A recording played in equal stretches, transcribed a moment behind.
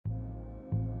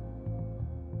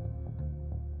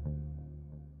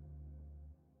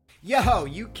Yo,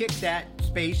 you kicked that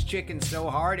space chicken so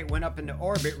hard it went up into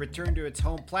orbit, returned to its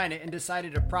home planet, and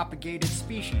decided to propagate its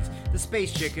species. The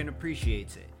space chicken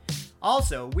appreciates it.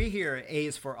 Also, we here at A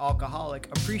is for Alcoholic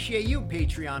appreciate you,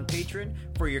 Patreon patron,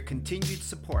 for your continued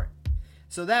support.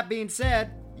 So that being said,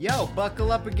 yo,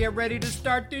 buckle up and get ready to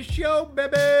start this show,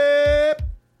 baby!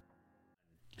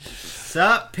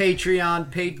 Sup,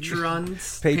 Patreon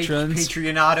patrons?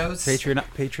 Patreonados?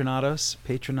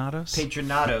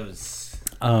 Patronados.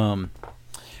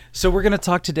 So we're going to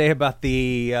talk today about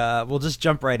the, we'll just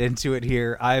jump right into it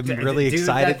here. I'm really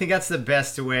excited. I think that's the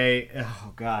best way.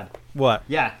 Oh, God. What?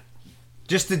 Yeah.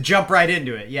 Just to jump right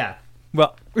into it, yeah.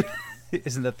 Well,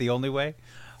 isn't that the only way?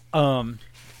 Yeah.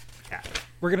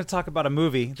 We're going to talk about a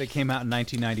movie that came out in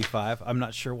 1995. I'm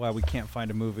not sure why we can't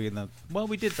find a movie in the... Well,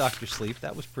 we did Dr. Sleep.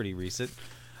 That was pretty recent.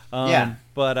 Yeah.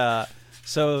 But,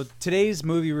 so today's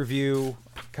movie review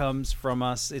comes from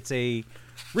us. It's a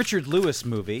Richard Lewis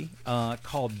movie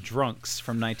called Drunks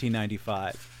from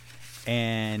 1995.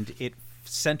 And it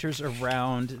centers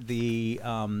around the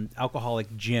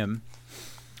alcoholic Jim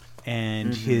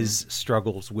and his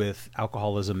struggles with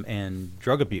alcoholism and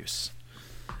drug abuse.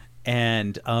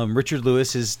 And Richard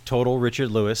Lewis is total Richard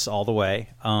Lewis all the way.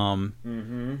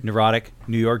 Neurotic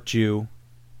New York Jew.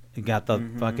 He got the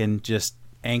fucking just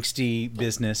angsty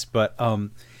business. But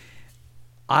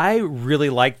I really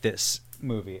like this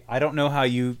movie. I don't know how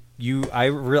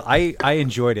I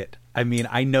enjoyed it. I mean,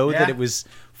 I know that it was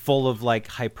full of like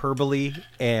hyperbole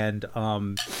and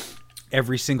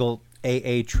every single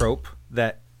AA trope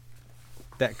that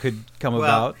could come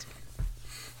about.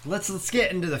 Let's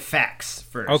get into the facts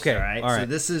first. Okay, all right. So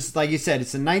this is, like you said,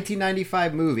 it's a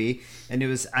 1995 movie, and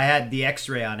I had the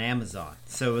X-ray on Amazon.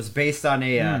 So it was based on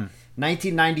a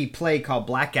 1990 play called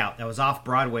Blackout that was off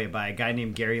Broadway by a guy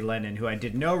named Gary Lennon, who I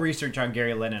did no research on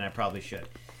Gary Lennon. I probably should.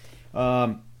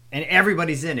 And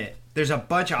everybody's in it. There's a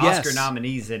bunch of Oscar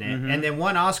nominees in it, and then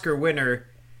one Oscar winner,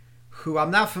 who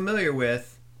I'm not familiar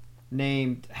with,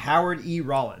 named Howard E.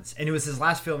 Rollins, and it was his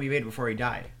last film he made before he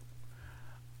died.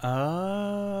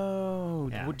 Oh,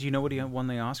 yeah. Do you know what he won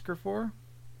the Oscar for?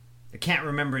 I can't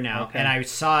remember now, and I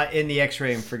saw it in the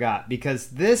X-ray and forgot, because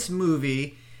this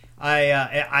movie,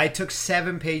 I took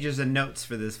 7 pages of notes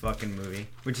for this fucking movie,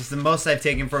 which is the most I've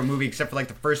taken for a movie, except for like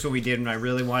the first one we did when I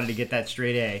really wanted to get that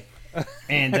straight A.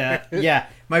 And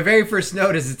my very first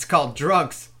note is it's called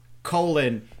Drunks,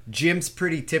 Jim's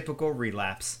pretty typical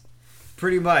relapse.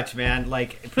 Pretty much, man,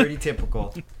 like pretty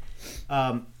typical.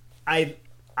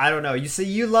 I don't know. You say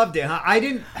you loved it, huh? I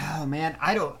didn't. Oh man,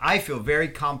 I feel very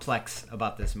complex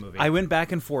about this movie. I went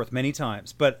back and forth many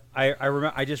times, but I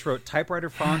remember I just wrote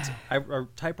typewriter font. I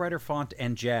wrote typewriter font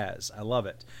and jazz. I love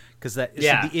it because so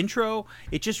the intro.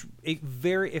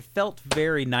 It felt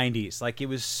very 90s. Like it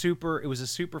was a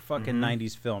super fucking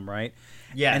 90s film, right?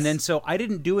 Yes. And then so I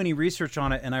didn't do any research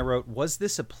on it, and I wrote, was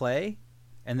this a play?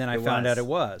 And then I found out it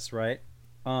was, right?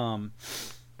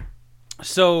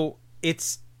 So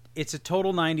it's a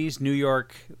total 90s New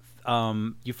York.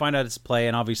 You find out it's a play,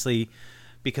 and obviously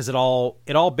because it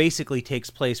all basically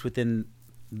takes place within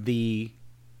the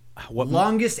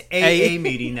longest AA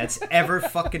meeting that's ever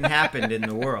fucking happened in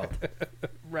the world.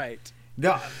 Right.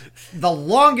 The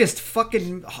longest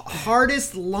fucking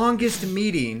longest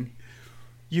meeting.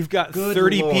 You've got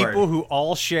 30 people who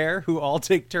all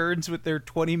take turns with their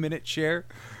 20-minute share.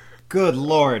 Good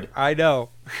Lord. I know.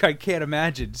 I can't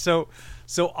imagine. So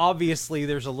obviously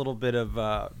there's a little bit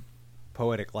of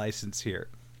poetic license here.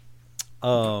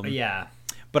 Yeah.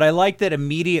 But I like that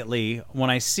immediately when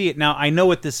I see it. Now, I know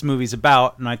what this movie's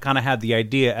about, and I kind of had the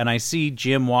idea, and I see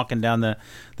Jim walking down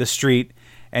the street,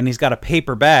 and he's got a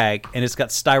paper bag, and it's got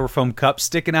styrofoam cups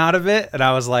sticking out of it, and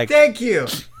I was like... Thank you!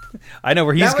 I know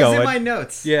where he's going. That was in my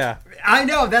notes. Yeah. I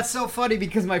know, that's so funny,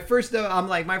 because my first thought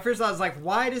was like,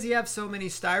 why does he have so many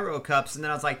styro cups? And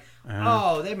then I was like,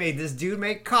 they made this dude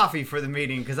make coffee for the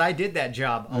meeting, because I did that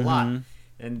job a lot.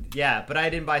 And yeah, but I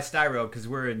didn't buy styro because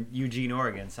we're in Eugene,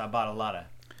 Oregon, so I bought a lot of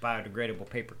biodegradable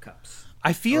paper cups.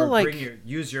 I feel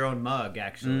use your own mug,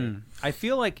 actually. I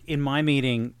feel like in my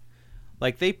meeting,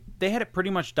 like they had it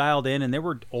pretty much dialed in, and there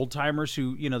were old timers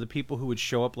who, the people who would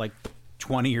show up like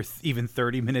 20 or even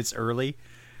 30 minutes early,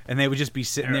 and they would just be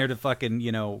sitting there to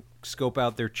fucking, scope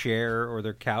out their chair or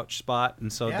their couch spot.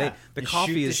 And so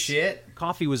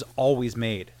coffee was always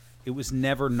made. It was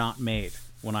never not made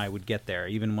when I would get there,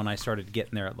 even when I started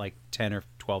getting there at like 10 or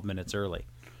 12 minutes early.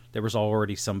 There was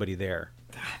already somebody there.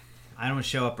 I don't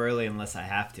show up early unless I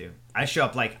have to. I show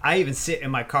up I even sit in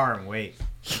my car and wait.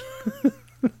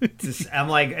 I'm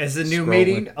like, is a new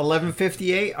meeting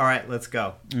 11:58? All right, let's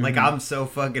go. Like, I'm so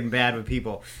fucking bad with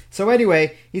people. So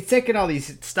anyway, he's taking all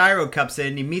these styro cups in.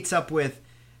 And he meets up with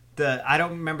I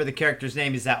don't remember the character's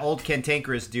name. He's that old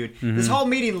cantankerous dude. This whole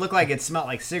meeting looked like it smelled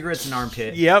like cigarettes and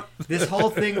armpit. Yep. This whole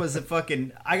thing was a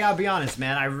fucking. I gotta be honest,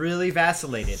 man. I really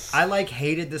vacillated. I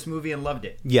hated this movie and loved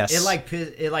it. Yes.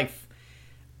 It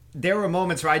there were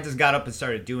moments where I just got up and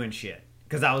started doing shit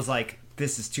because I was like,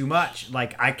 this is too much.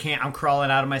 Like, I can't. I'm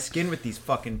crawling out of my skin with these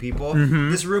fucking people.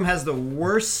 This room has the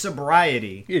worst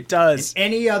sobriety. It does.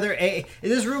 Any other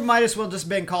this room might as well just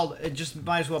been called. It just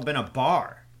might as well been a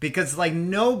bar. Because, like,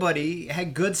 nobody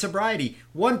had good sobriety.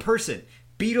 One person,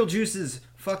 Beetlejuice's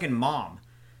fucking mom.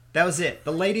 That was it.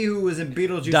 The lady who was in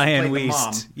Beetlejuice Diane played the Wiest.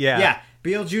 mom. Yeah. Yeah.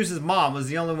 Beetlejuice's mom was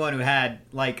the only one who had,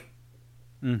 like,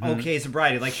 okay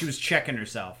sobriety. Like, she was checking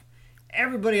herself.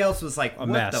 Everybody else was like, what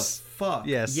mess. the fuck?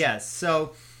 Yes. Yes.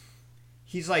 So,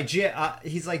 he's like,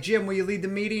 Jim, will you lead the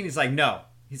meeting? He's like, no.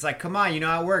 He's like, come on, you know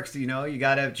how it works. You know, you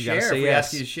got to share. If we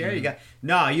ask you to share, you got...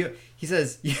 No, he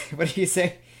says, what did he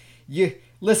say?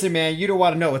 Listen, man, you don't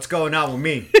want to know what's going on with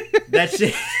me. That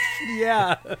shit.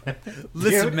 Yeah.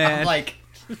 Listen, man.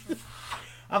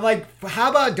 I'm like,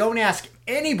 how about don't ask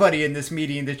anybody in this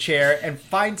meeting to chair and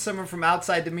find someone from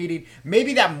outside the meeting.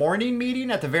 Maybe that morning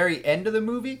meeting at the very end of the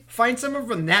movie. Find someone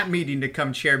from that meeting to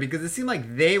come chair because it seemed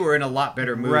like they were in a lot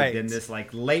better mood than this like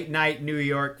late night New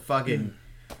York fucking.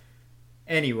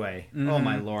 Anyway, oh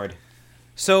my lord.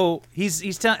 So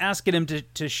he's asking him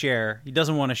to share. He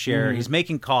doesn't want to share. He's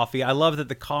making coffee. I love that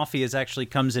the coffee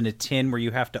comes in a tin where you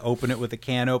have to open it with a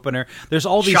can opener. There's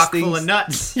all these chock things. Full of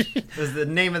nuts. Was the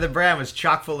name of the brand was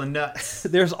chock full of nuts.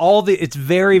 There's it's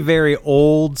very, very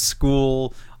old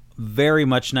school, very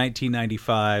much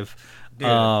 1995. Dude,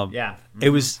 yeah. It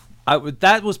was.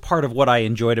 That was part of what I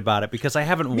enjoyed about it because I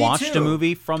haven't watched a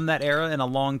movie from that era in a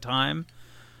long time.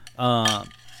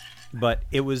 But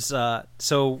it was,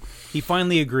 so he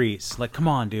finally agrees. Like, come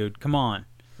on, dude, come on.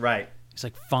 Right. He's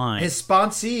like, fine. His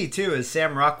sponsee, too, is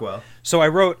Sam Rockwell. So I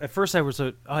wrote, at first I was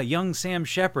a young Sam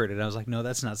Shepard, and I was like, no,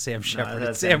 that's not Sam Shepard. No,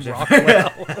 it's Sam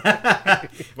Rockwell.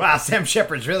 Wow, Sam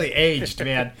Shepard's really aged,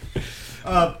 man.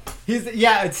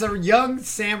 It's a young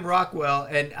Sam Rockwell,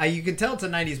 and you can tell it's a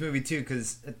 90s movie, too,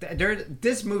 because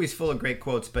this movie's full of great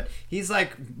quotes, but he's,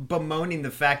 like, bemoaning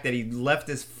the fact that he left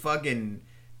his fucking...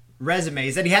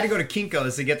 resumes, and he had to go to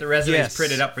Kinko's to get the resumes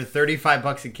printed up for $35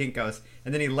 at Kinko's,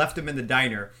 and then he left them in the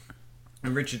diner.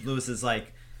 And Richard Lewis is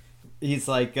like, he's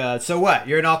like, so what?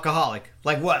 You're an alcoholic.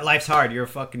 Like what? Life's hard. You're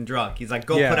fucking drunk. He's like,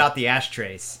 go put out the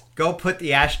ashtrays. Go put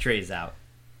the ashtrays out.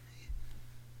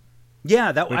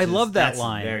 Yeah, I love that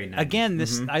line. Very nice.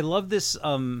 Again, I love this.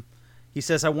 He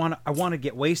says, I want to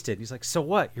get wasted. He's like, so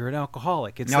what? You're an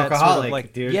alcoholic. It's an alcoholic, sort of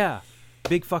like, dude. Yeah,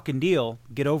 big fucking deal.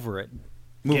 Get over it.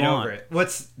 Get over it.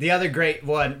 What's the other great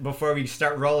one before we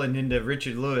start rolling into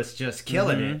Richard Lewis just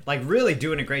killing it, like really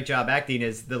doing a great job acting,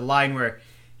 is the line where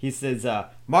he says,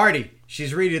 Marty,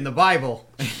 she's reading the Bible.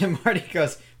 And Marty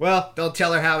goes, well, don't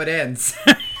tell her how it ends.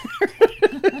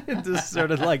 Just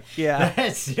sort of like, yeah.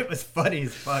 That shit was funny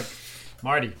as fuck.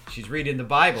 Marty, she's reading the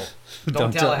Bible.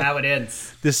 Don't tell her how it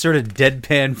ends. This sort of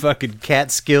deadpan fucking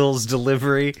Catskills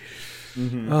delivery.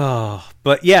 Oh,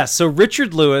 but yeah, so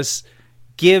Richard Lewis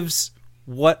gives...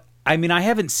 I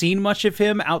haven't seen much of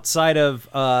him outside of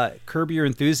Curb Your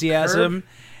Enthusiasm.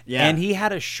 Yeah. And he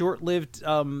had a short-lived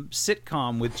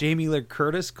sitcom with Jamie Lee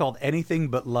Curtis called Anything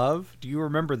But Love. Do you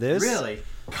remember this? Really?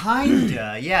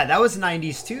 Kinda. Yeah, that was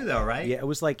 90s too, though, right? Yeah, it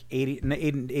was like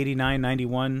 89,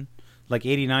 91, like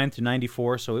 89 to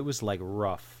 94, so it was like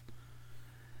rough.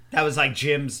 That was like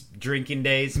Jim's drinking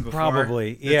days before.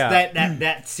 Probably, yeah.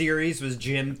 That series was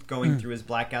Jim going through his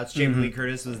blackouts. Jamie Lee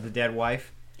Curtis was the dead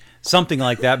wife. Something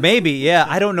like that. Maybe, yeah.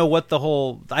 I don't know what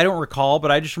I don't recall,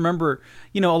 but I just remember,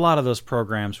 a lot of those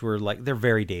programs were like, they're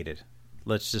very dated.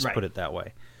 Let's just put it that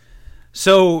way.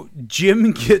 So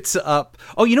Jim gets up.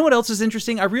 Oh, you know what else is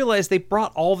interesting? I realized they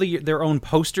brought all their own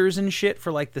posters and shit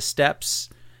for like the steps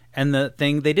and the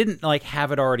thing. They didn't like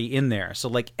have it already in there. So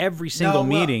like every single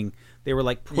meeting, they were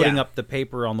like putting up the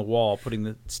paper on the wall, putting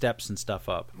the steps and stuff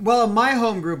up. Well, in my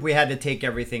home group, we had to take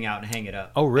everything out and hang it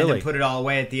up. Oh, really? And then put it all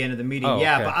away at the end of the meeting. Oh,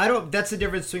 yeah, okay. but I don't. That's the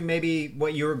difference between maybe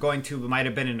what you were going to might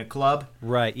have been in a club.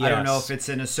 Right. Yes. I don't know if it's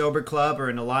in a sober club or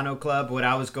an Alano club. What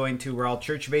I was going to were all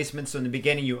church basements. So in the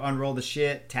beginning, you unroll the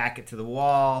shit, tack it to the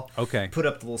wall. Okay. Put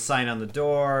up the little sign on the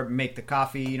door, make the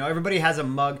coffee. Everybody has a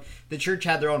mug. The church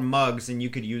had their own mugs, and you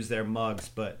could use their mugs.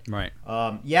 But right.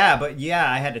 I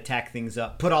had to tack things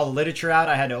up. Put all the literature out.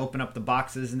 I had to open up the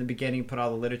boxes in the beginning, put all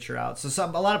the literature out. So a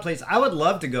lot of places, I would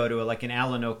love to go to like an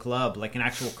Alano club, like an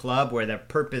actual club where their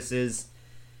purpose is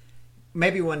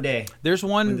Maybe one day. There's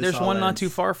one not too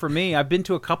far from me. I've been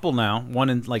to a couple now, one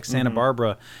in like Santa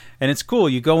Barbara, and it's cool.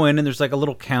 You go in and there's like a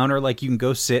little counter, like you can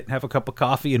go sit and have a cup of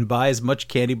coffee and buy as much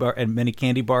many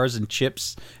candy bars and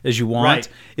chips as you want. Right.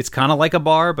 It's kind of like a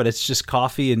bar, but it's just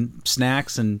coffee and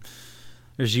snacks, and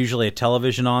there's usually a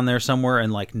television on there somewhere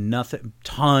and like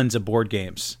tons of board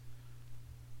games.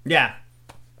 Yeah.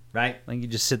 Right? Like you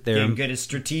just sit there. Getting good at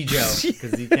Stratego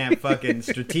because you can't fucking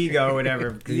Stratego or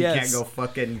whatever because you can't go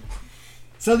fucking...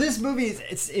 So this movie,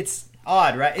 it's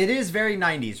odd, right? It is very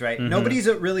 90s, right? Mm-hmm. Nobody's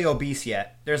really obese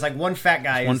yet. There's like one fat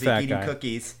guy who's eating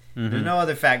cookies. Mm-hmm. There's no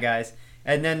other fat guys.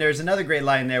 And then there's another great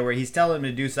line there where he's telling him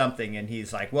to do something, and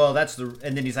he's like, well,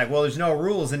 and then he's like, well, there's no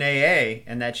rules in AA.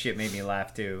 And that shit made me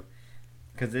laugh, too.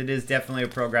 Because it is definitely a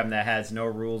program that has no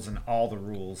rules and all the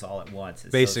rules all at once.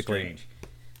 It's basically so strange.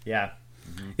 Yeah.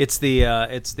 Mm-hmm. It's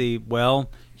the, well,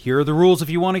 here are the rules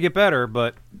if you want to get better,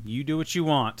 but you do what you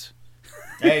want.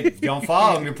 Hey, don't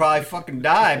follow him, you'll probably fucking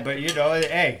die, but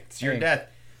hey, it's your death.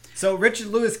 So Richard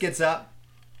Lewis gets up,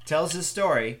 tells his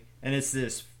story, and it's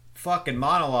this fucking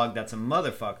monologue that's a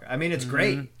motherfucker. I mean, it's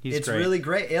great. It's great. Really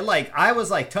great. I was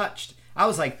like touched. I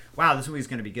was like, wow, this movie's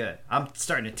gonna be good. I'm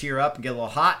starting to tear up and get a little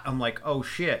hot. I'm like, oh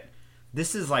shit,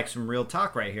 this is like some real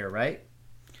talk right here, right?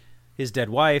 His dead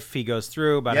wife, he goes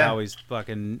through about how he's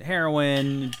fucking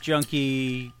heroin,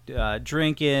 junkie,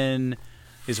 drinking.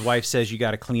 His wife says, you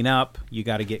got to clean up. You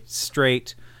got to get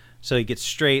straight. So he gets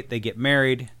straight. They get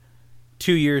married.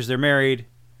 2 years they're married.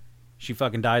 She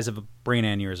fucking dies of a brain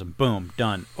aneurysm. Boom.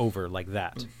 Done. Over like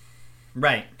that.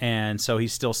 Right. And so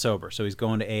he's still sober. So he's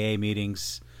going to AA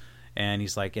meetings. And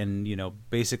he's like,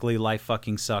 basically life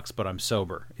fucking sucks, but I'm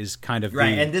sober is kind of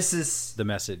and this is the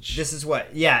message. This is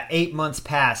 8 months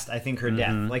past, I think, her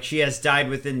death. Like she has died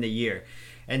within the year.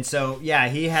 And so,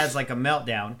 he has like a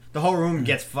meltdown. The whole room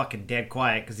gets fucking dead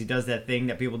quiet because he does that thing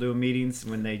that people do in meetings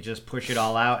when they just push it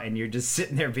all out, and you're just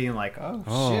sitting there being like, oh.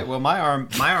 Shit, well, my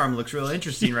arm looks real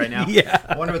interesting right now.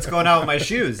 I wonder what's going on with my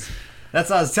shoes. That's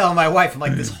what I was telling my wife. I'm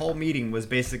like, this whole movie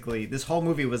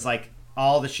was like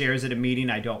all the shares at a meeting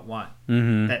I don't want,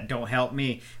 that don't help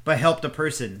me, but help the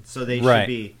person, so they should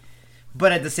be.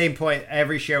 But at the same point,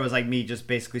 every share was like me just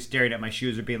basically staring at my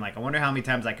shoes or being like, I wonder how many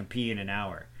times I can pee in an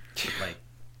hour. Like,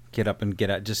 get up and get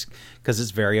out, just because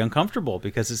it's very uncomfortable,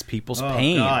 because it's people's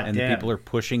pain, and the people are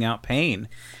pushing out pain.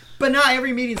 But not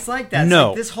every meeting's like that. No.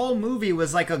 Like, this whole movie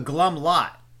was like a glum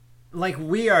lot. Like,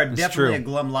 we are definitely a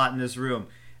glum lot in this room.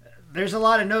 There's a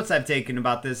lot of notes I've taken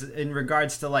about this in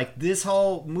regards to, like, this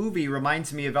whole movie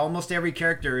reminds me of almost every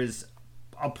character is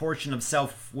a portion of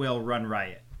Self-Will Run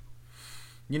Riot.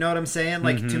 You know what I'm saying?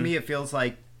 Like, to me, it feels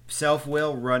like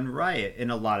Self-Will Run Riot in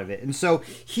a lot of it. And so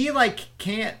he, like,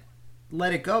 can't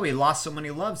let it go. He lost someone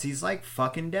he loves. He's like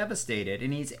fucking devastated,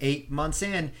 and he's 8 months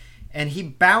in, and he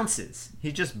bounces.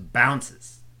 He just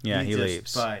bounces. Yeah, he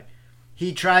leaves. But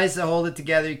he tries to hold it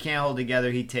together. He can't hold it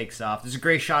together. He takes off. There's a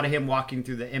great shot of him walking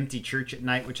through the empty church at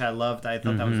night, which I loved. I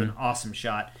thought that was an awesome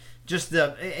shot. Just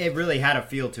it really had a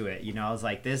feel to it. I was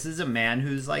like, this is a man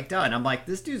who's like done. I'm like,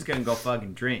 this dude's gonna go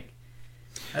fucking drink.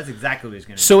 That's exactly what he's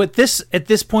going to do. So at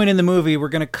this point in the movie, we're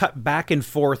going to cut back and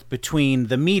forth between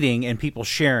the meeting and people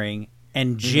sharing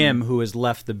and Jim, who has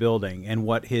left the building, and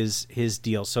what his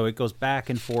deal. So it goes back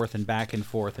and forth and back and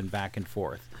forth and back and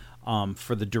forth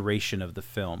for the duration of the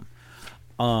film.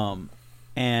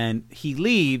 And he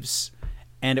leaves,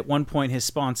 and at one point his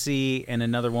sponsee and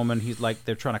another woman,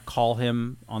 they're trying to call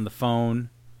him on the phone.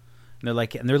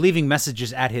 And they're leaving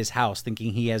messages at his house,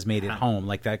 thinking he has made it home,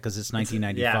 like that, because it's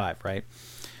 1995, right?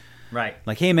 Right.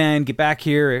 Like, hey man, get back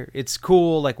here. It's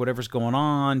cool. Like, whatever's going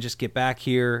on, just get back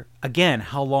here. Again,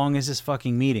 how long is this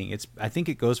fucking meeting? I think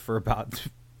it goes for about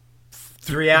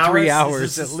 3 hours. 3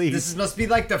 hours at least. This must be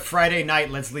like the Friday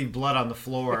night "Let's Leave Blood on the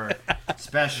Floor"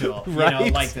 special,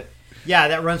 right?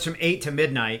 That runs from 8 to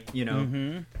midnight.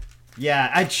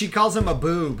 Yeah, she calls him a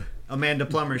boob, Amanda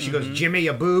Plummer. She goes, "Jimmy,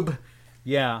 a boob."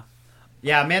 Yeah.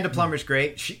 Yeah, Amanda Plummer's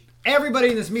great. Everybody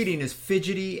in this meeting is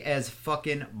fidgety as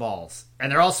fucking balls.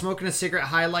 And they're all smoking a cigarette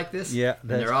high like this. Yeah.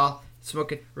 And they're all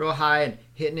smoking real high and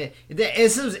hitting it.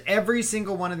 This is every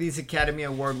single one of these Academy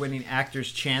Award winning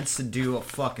actors' chance to do a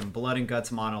fucking blood and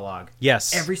guts monologue.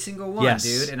 Yes. Every single one,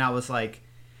 dude. And I was like,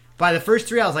 by the first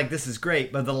 3, I was like, this is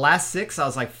great. But the last 6, I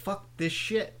was like, fuck this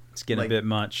shit. It's getting a bit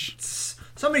much.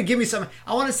 Somebody give me some.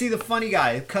 I want to see the funny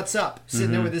guy who cuts up,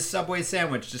 sitting there with his Subway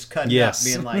sandwich, just cutting up,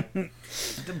 being like.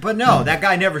 But no, that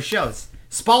guy never shows.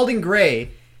 Spalding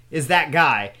Gray is that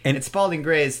guy, and Spalding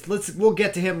Gray is. We'll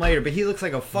get to him later, but he looks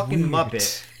like a fucking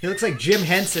Muppet. He looks like Jim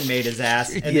Henson made his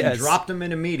ass and then dropped him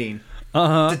in a meeting.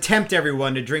 to tempt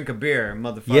everyone to drink a beer,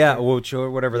 motherfucker. Yeah,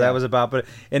 whatever that was about. But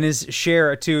in his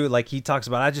share too, like he talks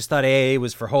about, I just thought AA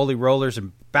was for holy rollers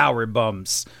and Bowery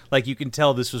bums. Like you can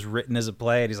tell this was written as a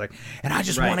play, and he's like, and I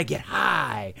just want to get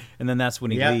high, and then that's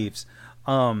when he leaves.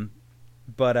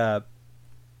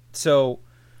 So.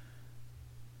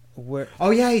 Oh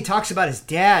yeah, he talks about his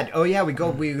dad. Oh yeah,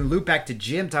 we loop back to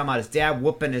Jim talking about his dad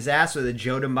whooping his ass with a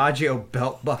Joe DiMaggio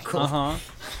belt buckle.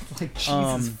 Like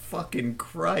Jesus fucking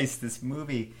Christ, this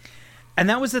movie. And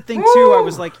that was the thing too. I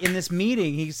was like, in this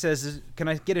meeting, he says, "Can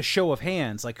I get a show of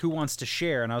hands? Like, who wants to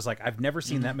share?" And I was like, I've never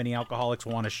seen that many alcoholics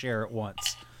want to share at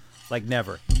once. Like,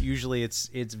 never. Usually, it's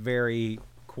very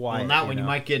quiet. Well, not when you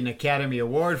might get an Academy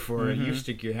Award for it. You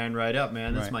stick your hand right up,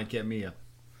 man. This might get me a.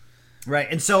 Right,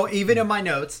 and so even in my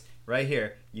notes, right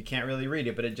here, you can't really read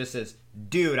it, but it just says,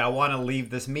 dude, I want to leave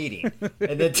this meeting.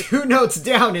 And then 2 notes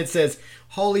down, it says,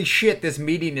 holy shit, this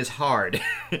meeting is hard.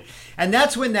 And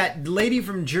that's when that lady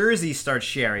from Jersey starts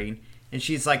sharing, and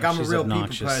she's like, I'm a real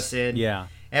obnoxious people person. Yeah.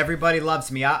 Everybody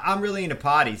loves me. I'm really into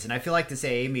potties, and I feel like this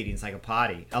AA meeting's like a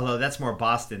potty, although that's more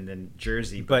Boston than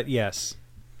Jersey. But yes.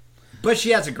 But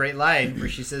she has a great line where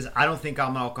she says, I don't think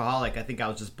I'm an alcoholic. I think I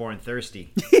was just born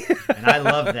thirsty. And I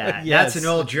love that. Yes. That's an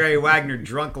old Jerry Wagner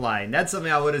drunk line. That's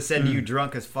something I would have said to you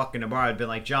drunk as fuck in a bar. I'd been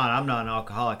like, John, I'm not an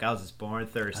alcoholic. I was just born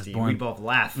thirsty. We both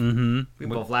laugh. We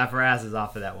both laugh our asses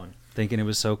off of that one. Thinking it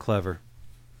was so clever.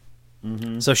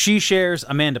 So she shares.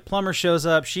 Amanda Plummer shows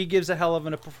up. She gives a hell of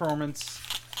a performance.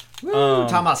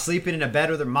 Talking about sleeping in a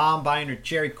bed with her mom, buying her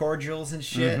cherry cordials and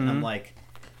shit. And I'm like,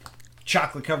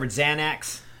 chocolate-covered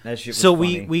Xanax. That shit was so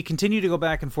funny. we continue to go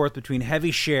back and forth between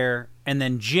Heavy Share and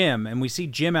then Jim, and we see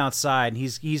Jim outside, and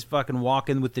he's fucking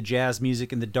walking with the jazz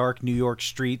music in the dark New York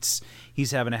streets. He's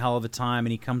having a hell of a time,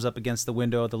 and he comes up against the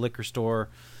window of the liquor store,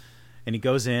 and he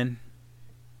goes in,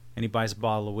 and he buys a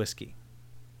bottle of whiskey.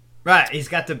 Right, he's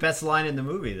got the best line in the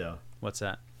movie, though. What's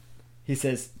that? He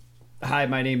says, hi,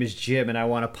 my name is Jim, and I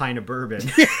want a pint of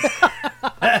bourbon.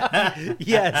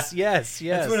 Yes.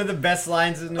 That's one of the best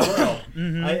lines in the world.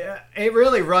 It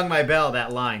really rung my bell,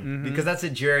 that line, because that's a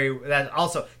Jerry. That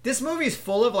also, this movie is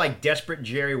full of like desperate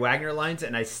Jerry Wagner lines,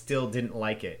 and I still didn't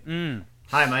like it.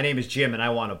 Hi, my name is Jim, and I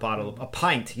want a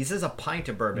pint. He says a pint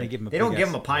of bourbon. They don't give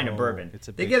him a pint of bourbon.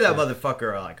 They give that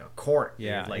motherfucker like a quart.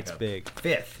 Yeah, like it's a big.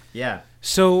 Fifth. Yeah.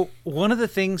 So one of the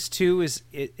things too is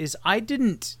I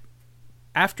didn't.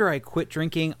 After I quit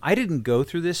drinking, I didn't go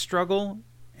through this struggle,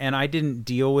 and I didn't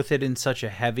deal with it in such a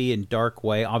heavy and dark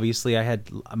way. Obviously, I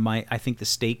think the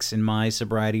stakes in my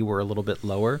sobriety were a little bit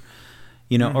lower,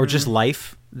 or just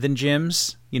life than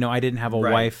Jim's. I didn't have a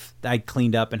wife. I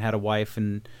cleaned up and had a wife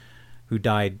and who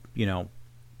died,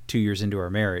 2 years into our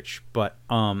marriage. But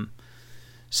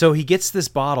so he gets this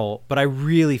bottle, but I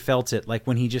really felt it, like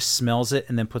when he just smells it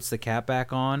and then puts the cap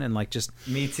back on and like just...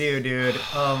 Me too, dude.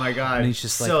 Oh my God. And he's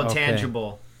just so like,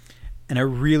 tangible. And I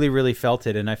really, really felt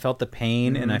it. And I felt the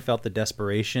pain and I felt the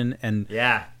desperation. And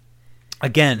yeah.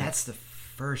 Again... That's the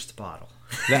first bottle.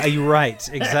 You're right.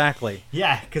 Exactly.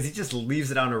 Yeah, because he just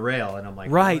leaves it on a rail and I'm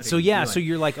like... Right. So yeah, so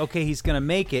you're like, okay, he's going to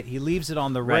make it. He leaves it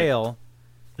on the rail.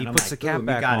 He puts the cap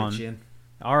back on. Jim.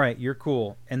 All right, you're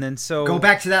cool. And then so... Go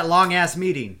back to that long-ass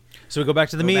meeting. So we go back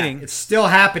to the meeting. It's still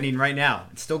happening right now.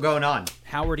 It's still going on.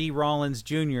 Howard E. Rollins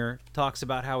Jr. talks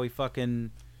about how he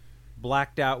fucking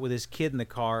blacked out with his kid in the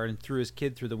car and threw his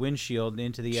kid through the windshield and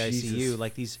into the ICU.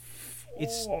 Like these...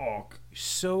 It's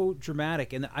so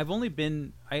dramatic. And I've only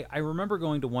been... I remember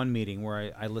going to one meeting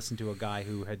where I listened to a guy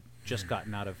who had just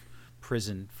gotten out of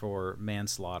prison for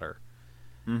manslaughter.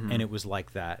 And it was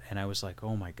like that. And I was like,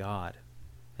 oh my God.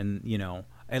 And,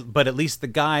 but at least the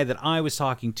guy that I was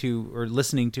talking to or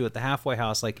listening to at the halfway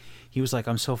house, like, he was like,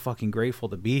 I'm so fucking grateful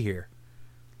to be here.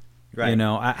 Right.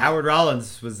 Howard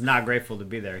Rollins was not grateful to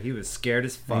be there. He was scared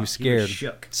as fuck. He was scared. He was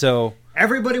shook. So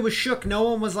everybody was shook. No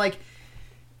one was like,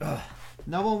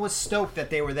 no one was stoked that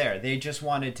they were there. They just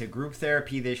wanted to group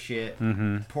therapy this shit,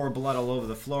 pour blood all over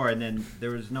the floor, and then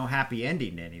there was no happy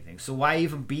ending to anything. So why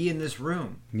even be in this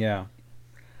room? Yeah.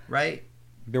 Right?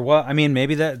 There was,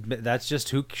 maybe that's just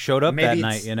who showed up that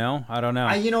night, I don't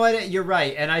know. You know what? You're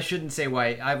right, and I shouldn't say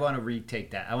why. I want to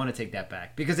retake that. I want to take that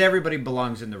back because everybody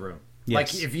belongs in the room. Yes.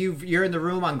 Like if you're in the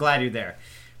room, I'm glad you're there.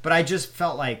 But I just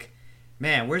felt like,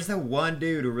 man, where's the one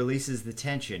dude who releases the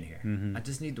tension here? I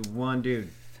just need the one dude.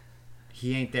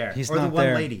 He ain't there. He's or not the one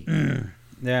there. lady.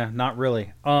 Yeah, not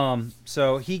really.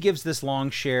 So he gives this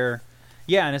long share.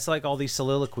 Yeah, and it's like all these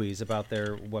soliloquies about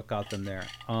what got them there.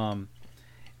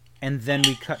 And then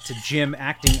we cut to Jim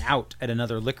acting out at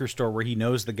another liquor store where he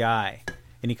knows the guy.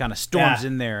 And he kind of storms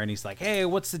in there and he's like, hey,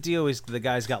 what's the deal? The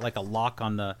guy's got like a lock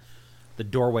on the the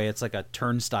doorway. It's like a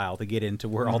turnstile to get into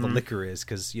where all the liquor is,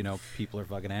 because people are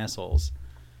fucking assholes.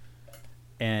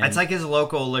 And it's like his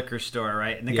local liquor store,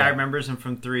 right? And the guy remembers him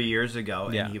from 3 years ago,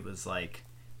 and he was like,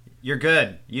 "You're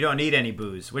good. You don't need any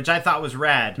booze," which I thought was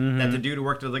rad. That the dude who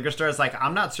worked at the liquor store is like,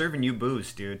 "I'm not serving you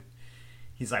booze, dude."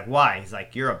 He's like, "Why?" He's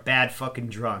like, "You're a bad fucking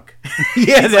drunk."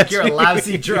 Yeah, He's like, "You're a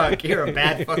lousy drunk. You're a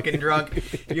bad fucking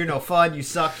drunk. You're no fun. You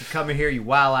suck. You come in here, you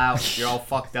wow out. You're all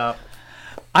fucked up."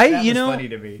 That was funny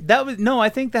to me. I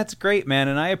think that's great, man,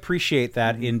 and I appreciate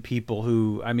that in people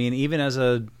who, I mean, even as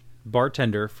a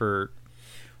bartender for.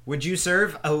 Would you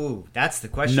serve? Oh, that's the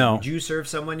question. No. Would you serve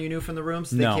someone you knew from the room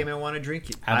so they came and want to drink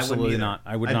you? Absolutely not.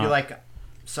 I would not. I'd be like,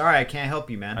 "Sorry, I can't help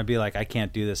you, man." I'd be like, "I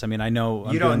can't do this." I mean, I know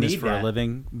I'm doing this for a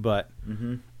living, but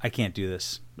I can't do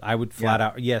this. I would flat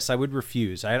out. Yes, I would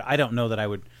refuse. I don't know that I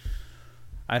would.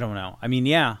 I don't know. I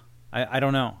mean, I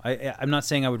don't know. I'm not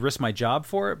saying I would risk my job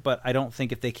for it, but I don't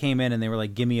think if they came in and they were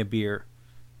like, "Give me a beer,"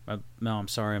 no, I'm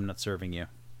sorry, I'm not serving you.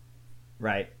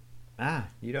 Right.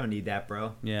 You don't need that,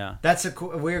 bro. Yeah. That's a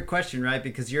weird question, right?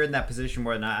 Because you're in that position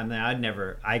where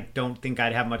I don't think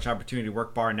I'd have much opportunity to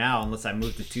work bar now unless I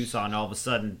moved to Tucson and all of a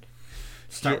sudden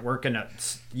start working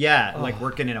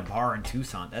working in a bar in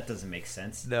Tucson. That doesn't make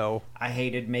sense. No. I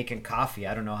hated making coffee.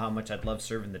 I don't know how much I'd love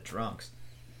serving the drunks.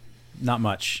 Not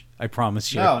much. I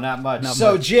promise you. No, not much.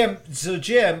 Jim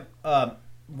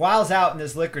whiles out in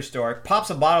this liquor store, pops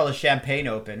a bottle of champagne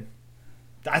open.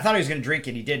 I thought he was going to drink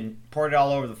it. He didn't. Poured it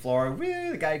all over the floor.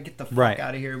 The guy, get the fuck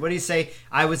out of here. What did he say?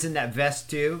 I was in that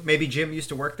vest too. Maybe Jim used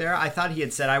to work there. I thought he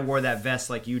had said I wore that vest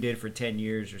like you did for 10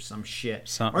 years or some shit.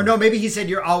 Something. Or no, maybe he said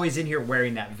you're always in here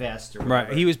wearing that vest. Or whatever.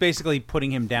 Right. He was basically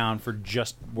putting him down for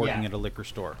just working at a liquor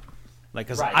store. Like,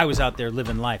 because I was out there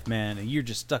living life, man, and you're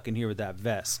just stuck in here with that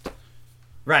vest.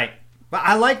 Right. But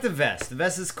I like the vest. The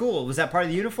vest is cool. Was that part of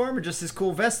the uniform or just his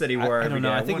cool vest that he wore I every don't know.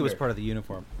 day? I think it was part of the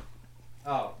uniform.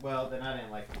 Oh, well, then I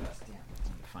didn't like the vest. Damn.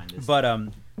 Find this.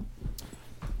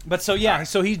 But so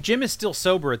Jim is still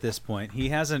sober at this point. He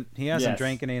hasn't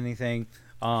drank anything.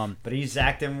 But he's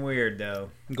acting weird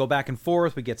though. Go back and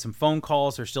forth. We get some phone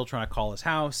calls. They're still trying to call his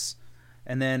house,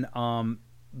 and then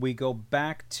we go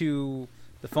back to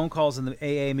the phone calls in the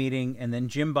AA meeting, and then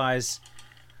Jim buys.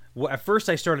 Well, at first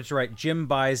I started to write Jim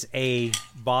buys a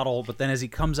bottle, but then as he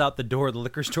comes out the door of the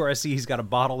liquor store, I see he's got a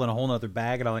bottle in a whole other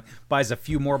bag, and I buys a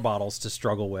few more bottles to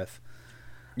struggle with.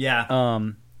 Yeah.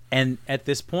 And at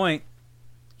this point,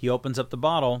 he opens up the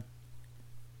bottle,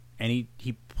 and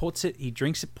he puts it, he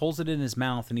drinks it, pulls it in his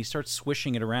mouth, and he starts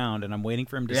swishing it around, and I'm waiting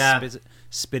for him to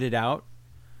spit it out.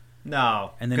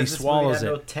 No. And then he swallows it.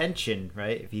 No tension,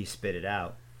 right? If he spit it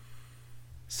out.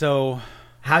 So...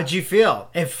 How'd you feel?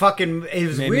 It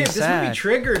was weird. This movie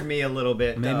triggered me a little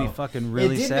bit. It made me fucking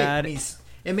really sad.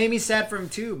 It made me sad for him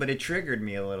too, but it triggered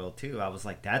me a little too. I was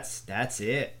like, that's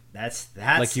it. That's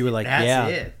like you were like,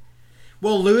 that's it.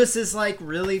 Well, Lewis is like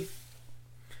really.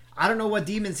 I don't know what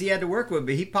demons he had to work with,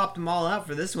 but he popped them all out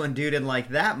for this one, dude. And like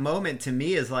that moment to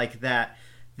me is like that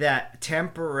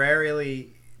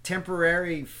temporary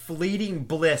fleeting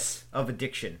bliss of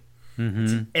addiction. Mm-hmm.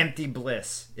 It's an empty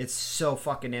bliss. It's so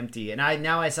fucking empty. And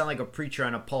I sound like a preacher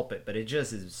on a pulpit, but it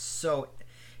just is so.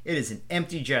 It is an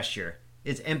empty gesture.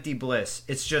 It's empty bliss.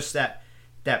 It's just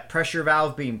that pressure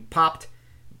valve being popped,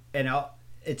 and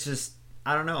it's just.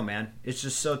 I don't know, man. It's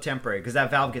just so temporary because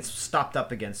that valve gets stopped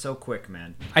up again so quick,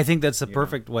 man. I think that's the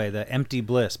perfect way, the empty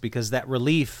bliss, because that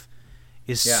relief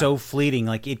is so fleeting.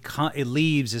 Like it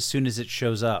leaves as soon as it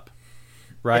shows up,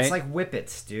 right? It's like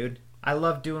whippets, dude. I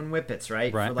love doing whippets,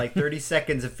 right? For like 30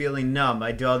 seconds of feeling numb,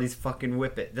 I do all these fucking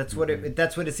whippets. That's what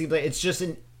it seems like. It's just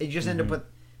you just end up with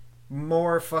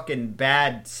more fucking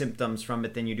bad symptoms from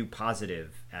it than you do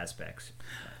positive aspects.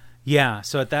 Yeah.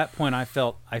 So at that point, I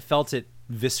felt it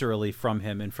viscerally from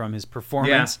him and from his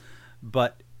performance,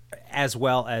 but as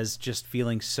well as just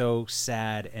feeling so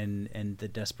sad and the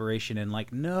desperation and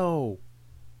like, no,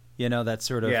 that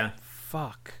sort of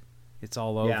fuck, it's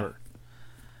all over.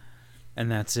 And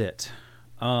that's it.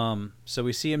 So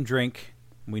we see him drink.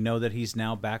 We know that he's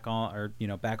now back off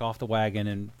the wagon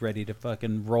and ready to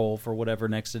fucking roll for whatever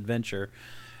next adventure.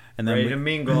 And then ready to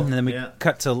mingle. And then we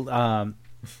cut to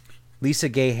Lisa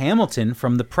Gay Hamilton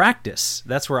from The Practice.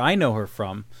 That's where I know her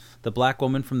from. The black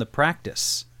woman from The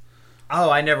Practice.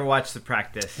 Oh, I never watched The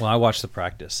Practice. Well, I watched The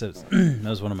Practice. That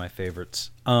was one of my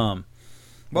favorites. What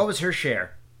was her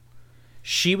share?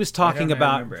 She was talking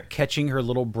about catching her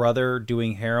little brother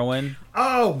doing heroin.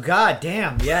 Oh, god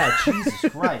damn. Yeah,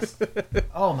 Jesus Christ.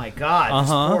 Oh, my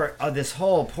God. This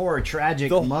whole poor,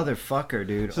 tragic motherfucker,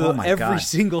 dude. So oh, my God. Every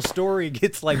single story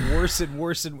gets like worse and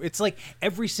worse. And it's like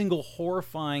every single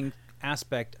horrifying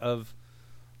aspect of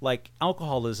like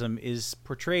alcoholism is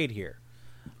portrayed here.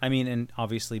 I mean, and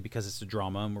obviously because it's a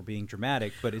drama and we're being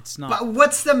dramatic, but it's not. But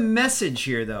what's the message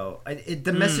here, though?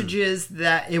 The message is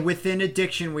that within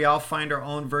addiction, we all find our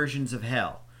own versions of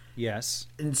hell. Yes.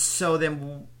 And so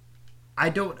then I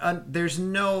don't, there's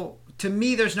no, to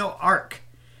me, there's no arc.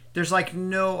 There's like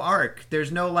no arc.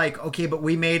 There's no like, okay, but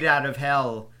we made it out of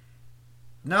hell.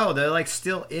 No, they're like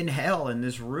still in hell in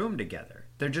this room together.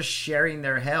 They're just sharing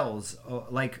their hells,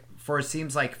 like for it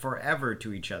seems like forever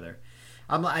to each other.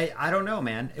 I don't know,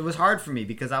 man. It was hard for me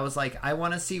because I was like, I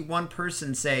want to see one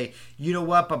person say, you know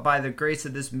what, but by the grace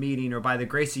of this meeting or by the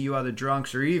grace of you other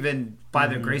drunks or even by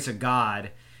the grace of God,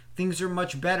 things are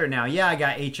much better now. Yeah, I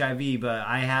got HIV, but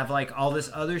I have like all this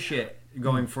other shit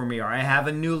going for me, or I have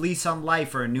a new lease on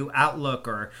life or a new outlook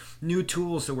or new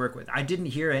tools to work with. I didn't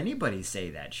hear anybody say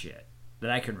that shit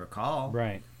that I can recall.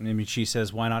 Right. I mean, she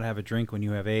says, why not have a drink when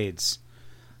you have AIDS?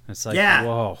 It's like, yeah.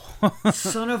 Whoa.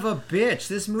 Son of a bitch.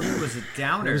 This movie was a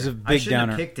downer. It was a big I shouldn't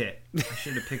downer. have picked it. I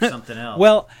should have picked something else.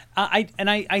 Well, I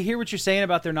hear what you're saying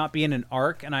about there not being an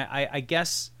arc, and I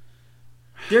guess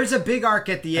there's a big arc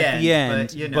at the end.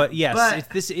 But, you know, but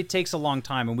yes, it takes a long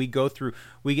time, and we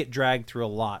get dragged through a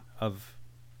lot of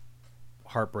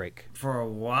heartbreak for a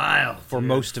while.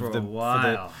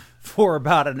 For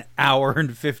about an hour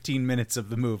and 15 minutes of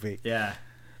the movie. Yeah.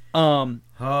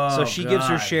 So she gives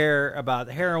her share about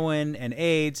heroin and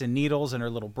AIDS and needles and her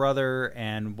little brother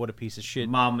and what a piece of shit.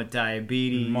 Mom with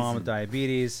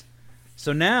diabetes.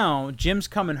 So now Jim's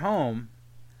coming home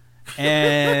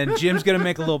and Jim's going to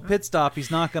make a little pit stop. He's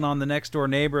knocking on the next door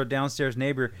neighbor, downstairs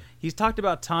neighbor. He's talked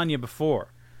about Tanya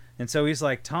before. And so he's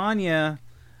like, Tanya,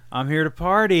 I'm here to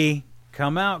party.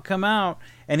 Come out.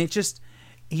 And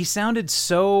he sounded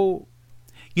so,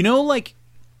 like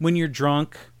when you're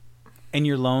drunk and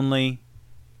you're lonely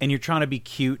and you're trying to be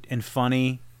cute and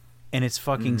funny and it's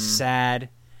fucking sad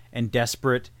and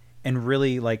desperate and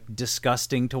really like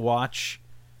disgusting to watch.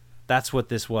 That's what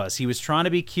this was. He was trying to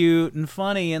be cute and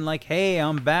funny and like, hey,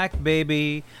 I'm back,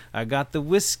 baby. I got the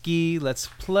whiskey. Let's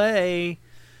play.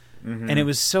 And it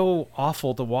was so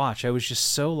awful to watch. I was just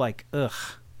so like, ugh.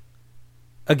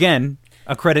 Again,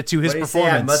 a credit to his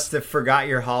performance. I must have forgot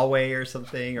your hallway or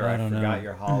something, or I forgot know.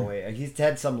 Your hallway. He's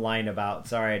had some line about,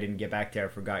 sorry I didn't get back there, I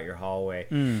forgot your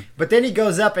hallway. But then he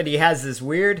goes up and he has this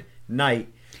weird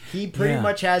night. He pretty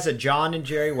much has a John and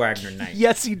Jerry Wagner night.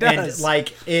 Yes, he does. And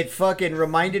like, it fucking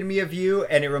reminded me of you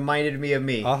and it reminded me of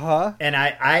me. Uh-huh. And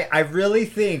I really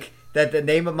think that the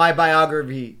name of my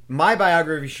biography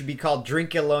should be called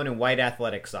Drink Alone in White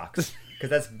Athletic Socks. Because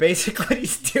that's basically what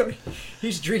he's doing.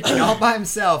 He's drinking all by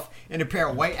himself in a pair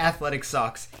of white athletic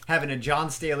socks, having a John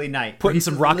Staley night. Putting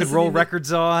some rock and roll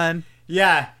records on.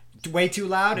 Yeah, way too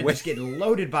loud and just getting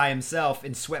loaded by himself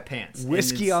in sweatpants.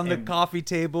 Whiskey on the coffee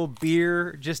table,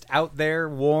 beer just out there,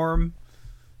 warm.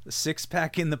 The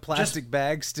six-pack in the plastic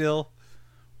bag still.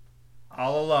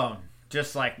 All alone.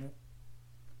 Just like,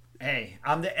 hey,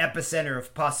 I'm the epicenter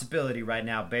of possibility right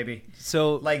now, baby.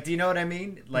 So, like, do you know what I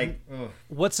mean? Like,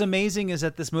 what's amazing is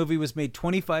that this movie was made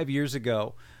 25 years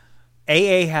ago.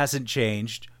 AA hasn't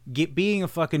changed. Being a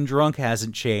fucking drunk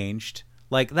hasn't changed.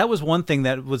 Like, that was one thing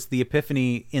that was the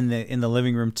epiphany in the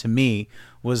living room to me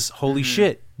was, holy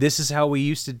shit, this is how we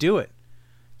used to do it.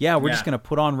 Yeah, we're just going to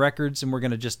put on records and we're going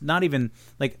to just not even,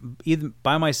 like, either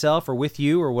by myself or with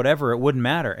you or whatever, it wouldn't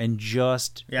matter, and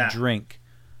just drink.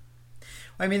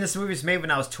 I mean, this movie was made when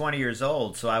I was 20 years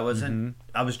old, so I wasn't,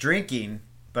 I was drinking,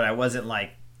 but I wasn't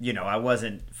like, I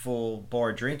wasn't full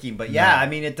bore drinking. But yeah, I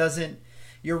mean, it doesn't,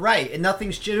 you're right. And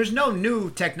there's no new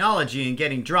technology in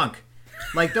getting drunk.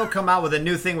 Like, they'll come out with a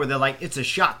new thing where they're like, it's a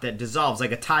shot that dissolves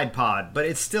like a Tide Pod, but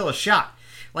it's still a shot.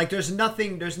 Like, there's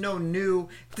no new,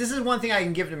 this is one thing I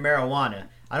can give to marijuana.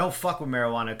 I don't fuck with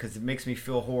marijuana because it makes me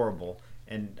feel horrible.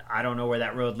 And I don't know where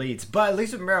that road leads. But at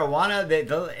least with marijuana,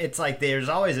 it's like there's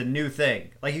always a new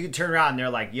thing. Like, you can turn around and they're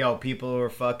like, yo, people are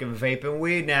fucking vaping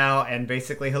weed now and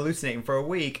basically hallucinating for a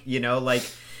week. Like,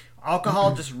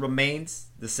 alcohol just remains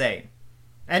the same.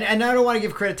 And I don't want to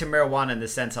give credit to marijuana in the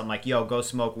sense I'm like, yo, go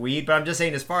smoke weed. But I'm just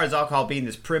saying, as far as alcohol being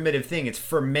this primitive thing, it's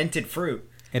fermented fruit.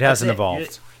 It hasn't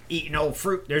evolved. Eat no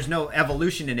fruit. There's no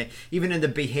evolution in it. Even in the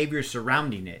behavior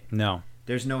surrounding it. No.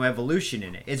 There's no evolution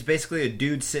in it. It's basically a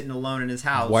dude sitting alone in his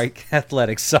house. White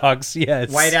athletic socks, yes.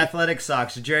 White athletic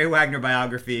socks. A Jerry Wagner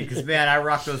biography. Because, man, I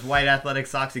rock those white athletic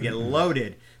socks to get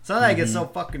loaded. So that I get so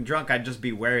fucking drunk, I'd just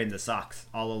be wearing the socks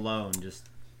all alone. Just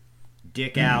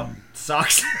dick out,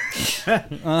 socks.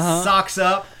 Socks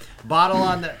up, bottle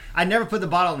on the... I never put the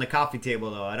bottle on the coffee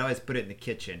table, though. I'd always put it in the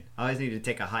kitchen. I always needed to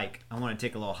take a hike. I want to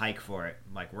take a little hike for it.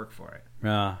 Like, work for it.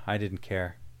 I didn't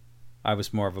care. I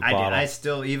was more of a bottle. I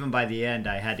still, even by the end,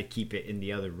 I had to keep it in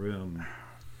the other room.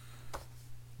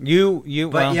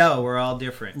 But yo, we're all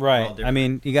different. Right. We're all different. I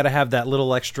mean, you got to have that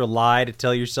little extra lie to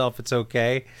tell yourself it's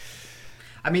okay.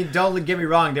 I mean, don't get me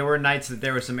wrong. There were nights that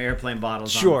there were some airplane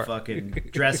bottles on the fucking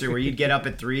dresser where you'd get up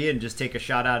at 3 and just take a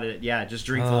shot out of it. Yeah, just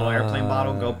drink the little airplane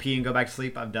bottle, go pee, and go back to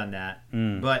sleep. I've done that.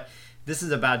 But this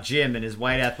is about Jim and his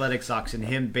white athletic socks and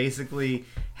him basically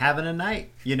having a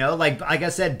night. You know, like I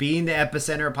said, being the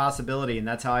epicenter of possibility. And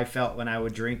that's how I felt when I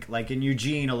would drink, like in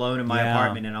Eugene, alone in my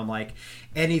apartment. And I'm like,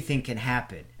 anything can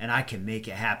happen, and I can make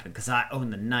it happen because I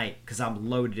own the night, because I'm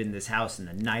loaded in this house, and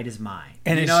the night is mine.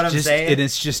 And you know what I'm saying? And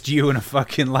it's just you and a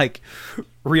fucking like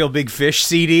Real Big Fish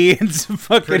CD and some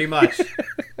fucking. Pretty much.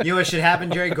 You know what should happen,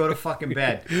 Jerry? Go to fucking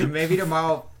bed. Maybe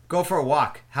tomorrow, go for a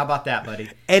walk. How about that, buddy?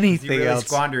 Anything You're really else?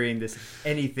 Squandering this.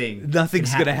 Anything.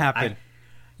 Nothing's gonna happen.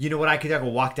 You know what I could do? I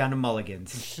could walk down to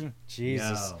Mulligan's.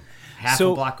 Jesus. Yo, half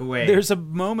a block away. There's a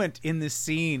moment in this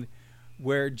scene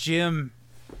where Jim,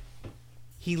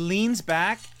 he leans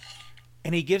back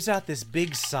and he gives out this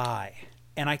big sigh.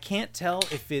 And I can't tell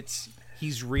if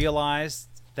he's realized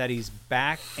that he's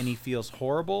back and he feels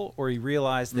horrible, or he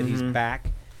realized that he's back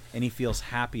and he feels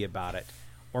happy about it.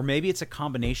 Or maybe it's a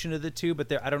combination of the two,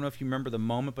 but I don't know if you remember the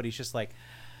moment, but he's just like,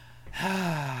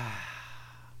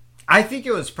 I think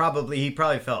it was he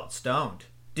probably felt stoned.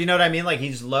 Do you know what I mean? Like,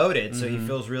 he's loaded, so he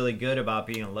feels really good about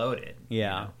being loaded.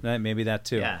 Yeah, you know? Maybe that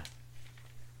too. Yeah.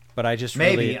 But I just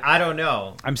maybe, I don't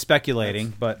know. I'm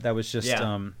speculating, but that was just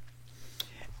and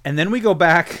then we go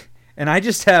back and I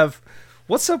just have,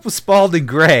 what's up with Spalding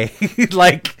Gray?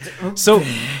 Like, so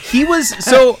he was,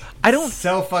 so I don't,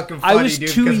 so fucking funny, I was dude,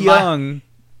 too young.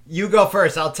 You go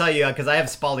first. I'll tell you, because I have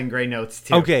Spalding Gray notes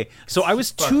too. Okay, so I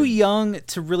was too young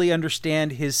to really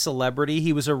understand his celebrity.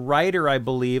 He was a writer, I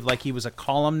believe, like he was a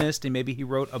columnist, and maybe he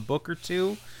wrote a book or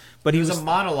two. But he was a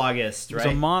monologuist, right?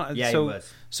 He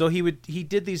was. So he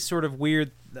did these sort of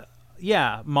weird,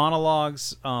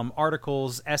 monologues,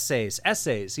 articles, essays.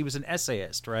 He was an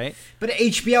essayist, right? But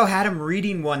HBO had him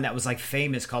reading one that was like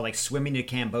famous, called like Swimming to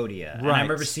Cambodia. Right. And I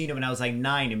remember seeing it when I was like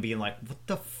 9 and being like, "What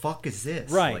the fuck is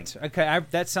this?" Right. Like, okay.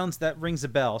 That rings a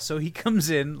bell. So he comes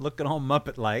in looking all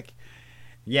Muppet-like.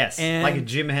 Yes, and, like a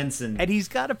Jim Henson. And he's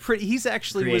got he's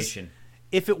actually creation.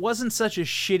 If it wasn't such a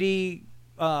shitty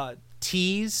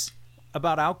tease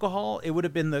about alcohol, it would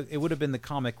have been the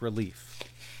comic relief.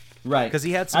 Right. Because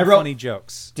he had some funny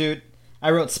jokes. Dude, I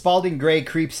wrote Spalding Gray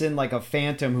creeps in like a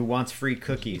phantom who wants free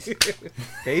cookies.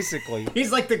 Basically.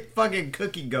 He's like the fucking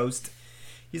cookie ghost.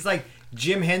 He's like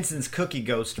Jim Henson's cookie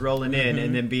ghost rolling in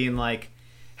and then being like,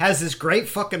 has this great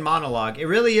fucking monologue. It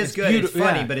really is good. It's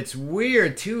funny, but it's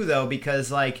weird too, though,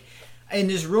 because like, in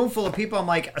this room full of people, I'm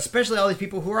like, especially all these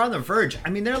people who are on the verge. I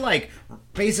mean, they're like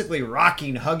basically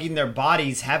rocking, hugging their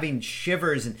bodies, having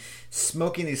shivers, and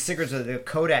smoking these cigarettes with the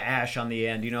coda ash on the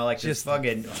end. You know, like just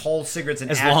fucking whole cigarettes and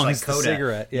as ash long like as coda. The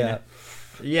cigarette, yeah, you know?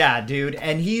 Yeah, dude.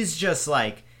 And he's just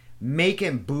like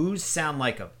making booze sound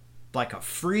like a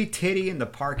free titty in the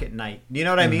park at night. You know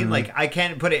what I mean? Like, I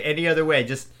can't put it any other way.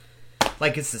 Just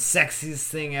like it's the sexiest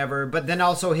thing ever. But then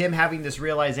also him having this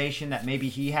realization that maybe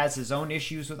he has his own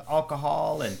issues with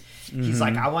alcohol, and he's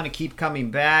like, I want to keep coming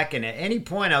back. And at any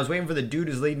point, I was waiting for the dude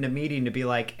who's leading the meeting to be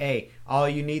like, hey, all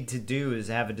you need to do is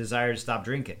have a desire to stop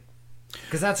drinking.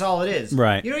 Because that's all it is.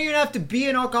 Right. You don't even have to be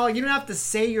an alcoholic. You don't have to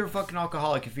say you're a fucking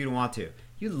alcoholic if you don't want to.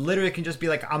 You literally can just be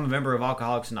like, I'm a member of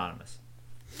Alcoholics Anonymous.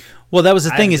 Well, that was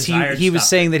the thing, is he was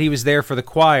saying that he was there for the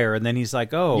choir, and then he's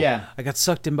like, I got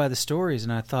sucked in by the stories,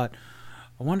 and I thought,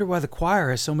 I wonder why the choir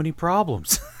has so many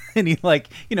problems. And he like,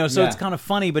 so it's kind of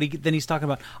funny, but then he's talking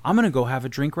about, I'm going to go have a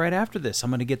drink right after this. I'm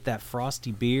going to get that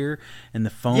frosty beer, and the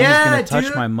foam is going to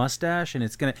touch my mustache, and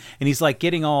and he's like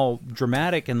getting all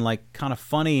dramatic and like kind of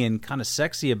funny and kind of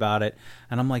sexy about it.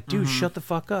 And I'm like, dude, shut the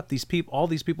fuck up. All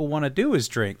these people want to do is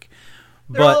drink.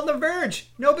 They're all on the verge.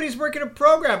 Nobody's working a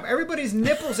program. Everybody's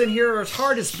nipples in here are as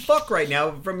hard as fuck right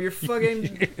now from your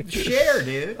fucking chair,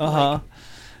 dude. Like,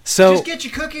 so just get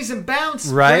your cookies and bounce,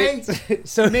 right? Gray.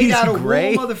 So made out of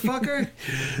gray wool, motherfucker.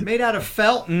 Made out of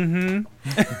felt.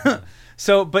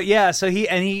 So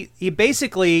he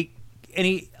basically,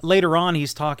 later on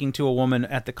he's talking to a woman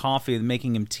at the coffee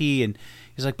making him tea, and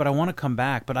he's like, but I want to come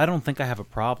back, but I don't think I have a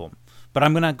problem. But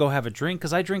I'm gonna go have a drink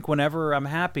because I drink whenever I'm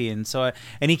happy, and so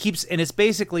it's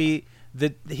basically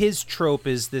his trope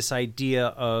is this idea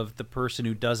of the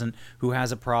person who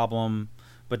has a problem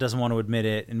but doesn't want to admit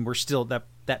it, and we're still that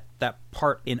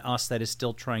part in us that is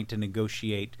still trying to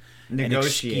negotiate and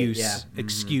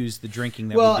excuse the drinking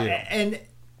that we do.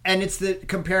 And it's the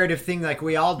comparative thing, like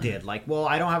we all did. Like, well,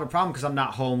 I don't have a problem because I'm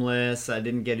not homeless. I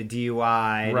didn't get a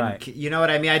DUI. Right. You know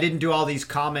what I mean? I didn't do all these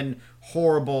common,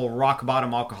 horrible, rock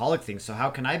bottom alcoholic things. So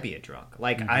how can I be a drunk?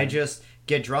 Like, I just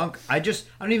get drunk. I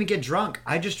don't even get drunk.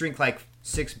 I just drink like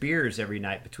 6 beers every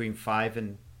night between 5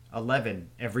 and 11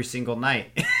 every single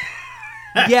night.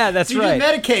 Yeah, that's You're right.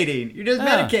 just medicating. You're just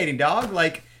medicating, dog.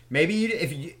 Like,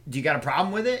 maybe do you got a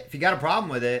problem with it? If you got a problem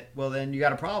with it, well, then you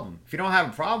got a problem. If you don't have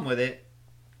a problem with it,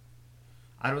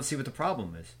 I don't see what the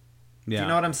problem is. Yeah. Do you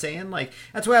know what I'm saying? Like,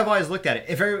 that's the way I've always looked at it.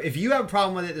 If you have a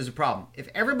problem with it, there's a problem. If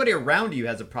everybody around you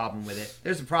has a problem with it,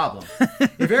 there's a problem.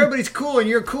 If everybody's cool and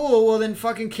you're cool, well, then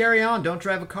fucking carry on. Don't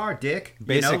drive a car, dick.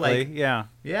 Basically, Yeah.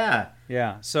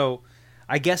 Yeah. So,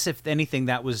 I guess if anything,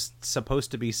 that was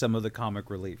supposed to be some of the comic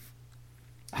relief.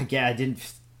 I didn't.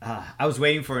 I was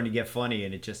waiting for him to get funny,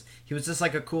 and he was just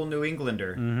like a cool New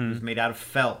Englander. Mm-hmm. He was made out of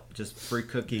felt, just free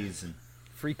cookies and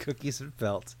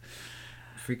felt.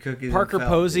 Free cookies. Parker and felt,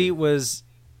 Posey dude. was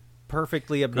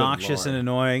perfectly obnoxious and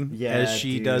annoying, as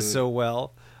she does so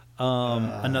well.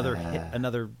 Another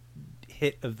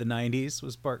hit of the '90s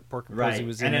was Parker Posey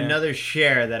was in and there. Another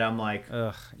share that I'm like,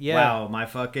 yeah. Wow, my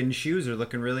fucking shoes are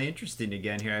looking really interesting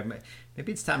again here.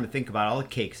 Maybe it's time to think about all the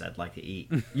cakes I'd like to eat.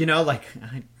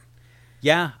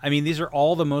 Yeah, I mean, these are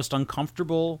all the most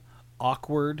uncomfortable,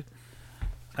 awkward.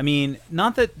 I mean,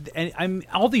 not that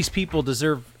all these people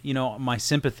deserve, my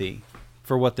sympathy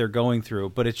for what they're going through,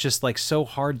 but it's just like so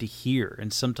hard to hear.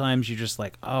 And sometimes you're just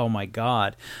like, oh my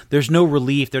God, there's no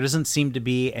relief. There doesn't seem to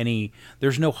be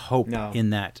there's no hope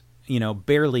in that,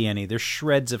 barely any. There's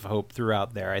shreds of hope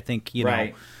throughout there. I think,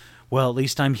 well, at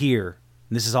least I'm here.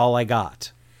 This is all I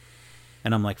got.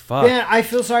 And I'm like, fuck. Yeah, I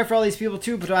feel sorry for all these people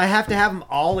too, but I have to have them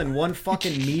all in one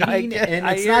fucking meeting. And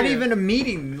it's not even a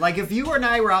meeting. Like, if you and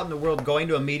I were out in the world going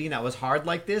to a meeting that was hard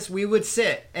like this, we would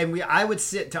sit. And I would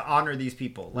sit to honor these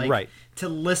people. Like, to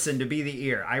listen, to be the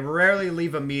ear. I rarely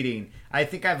leave a meeting. I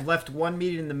think I've left one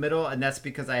meeting in the middle, and that's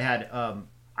because I had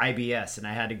IBS, and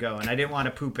I had to go. And I didn't want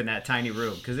to poop in that tiny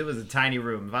room, because it was a tiny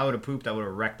room. If I would have pooped, I would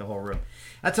have wrecked the whole room.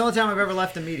 That's the only time I've ever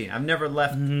left a meeting. I've never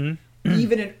left... Mm-hmm.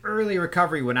 Even in early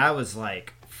recovery, when I was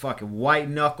like fucking white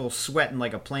knuckle sweating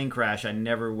like a plane crash, I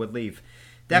never would leave.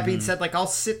 That being said, like, I'll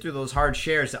sit through those hard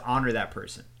shares to honor that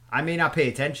person. I may not pay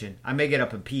attention. I may get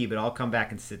up and pee, but I'll come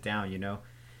back and sit down,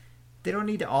 They don't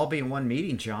need to all be in one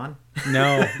meeting, John.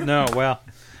 No. Well,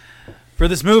 for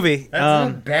this movie... That's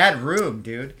a bad room,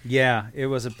 dude. Yeah, it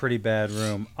was a pretty bad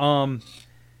room.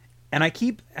 And I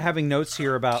keep having notes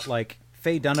here about, like,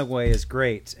 Faye Dunaway is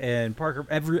great, and Parker.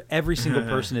 Every single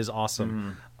person is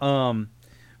awesome.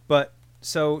 But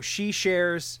so she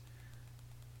shares.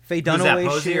 Faye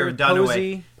Dunaway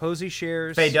shares. Posey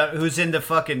shares. Who's in the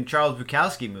fucking Charles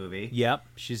Bukowski movie? Yep,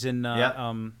 she's in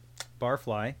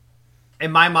Barfly.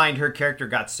 In my mind, her character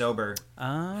got sober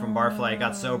from Barfly.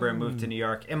 Got sober and moved to New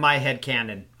York. In my head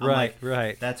canon, I'm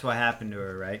right. That's what happened to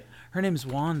her, right? Her name's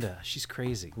Wanda. She's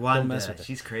crazy. Wanda, don't mess with her.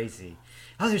 She's crazy.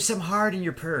 Oh, there's some hard in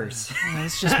your purse.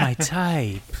 It's just my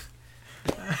type.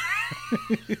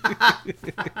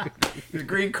 The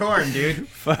green corn, dude.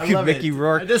 Fucking Mickey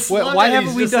Rourke. Why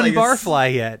haven't we done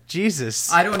Barfly yet?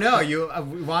 Jesus. I don't know. You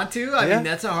want to? I mean,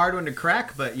 that's a hard one to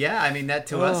crack, but yeah, I mean, that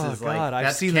to us is like,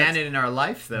 that's canon in our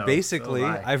life, though. Basically,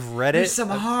 I've read it. There's some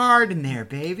hard in there,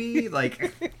 baby.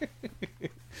 Like,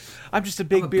 I'm just a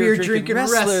big beer drinking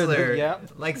wrestler.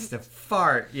 Yep. Likes to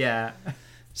fart, yeah.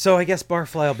 So I guess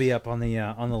Barfly will be up on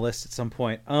the list at some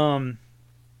point.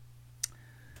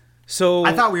 So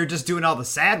I thought we were just doing all the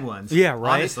sad ones. Yeah,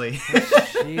 right. Honestly,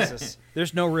 Jesus,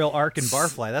 there's no real arc in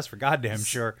Barfly. That's for goddamn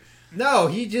sure. No,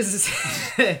 he just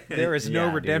there is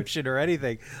no redemption or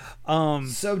anything.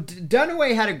 So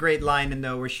Dunaway had a great line in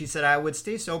though, where she said, "I would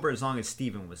stay sober as long as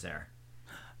Steven was there."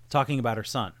 Talking about her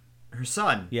son. Her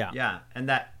son. Yeah, and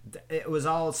that it was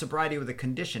all sobriety with a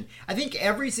condition. I think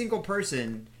every single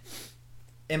person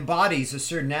embodies a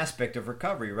certain aspect of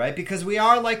recovery, right? Because we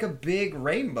are like a big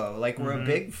rainbow. Like, we're a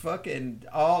big fucking...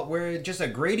 we're just a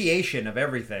gradation of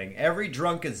everything. Every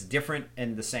drunk is different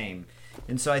and the same.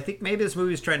 And so I think maybe this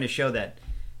movie is trying to show that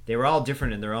they were all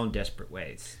different in their own desperate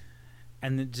ways.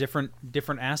 And the different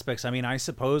aspects. I mean, I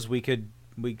suppose we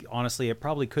honestly, it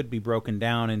probably could be broken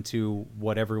down into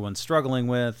what everyone's struggling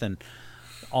with and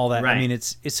all that. Right. I mean,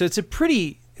 it's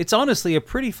honestly a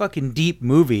pretty fucking deep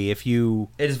movie if you...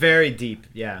 It's very deep,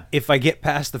 yeah. If I get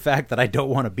past the fact that I don't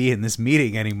want to be in this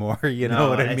meeting anymore, you know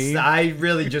what I mean? I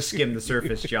really just skimmed the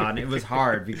surface, John. It was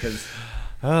hard because...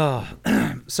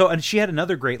 So, and she had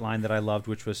another great line that I loved,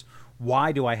 which was,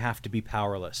 "Why do I have to be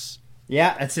powerless?"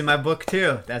 Yeah, that's in my book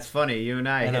too. That's funny. You and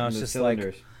I hitting the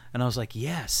cylinders. And I was like,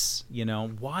 yes,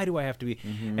 why do I have to be...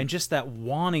 And just that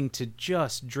wanting to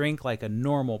just drink like a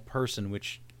normal person,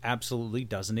 which absolutely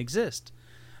doesn't exist.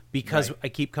 Because I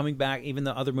keep coming back, even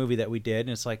the other movie that we did, and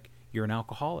it's like, you're an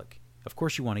alcoholic. Of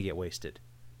course you want to get wasted.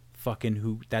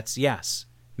 Yes.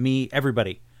 me,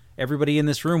 everybody. Everybody in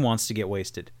this room wants to get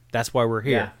wasted. That's why we're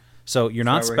here. Yeah. So you're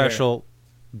not special.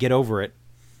 Get over it.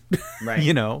 Right.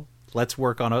 You know, let's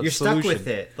work on a solution. You're stuck with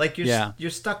it. Like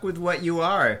you're stuck with what you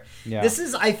are. Yeah. This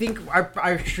is, I think,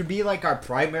 our should be like our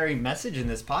primary message in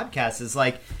this podcast is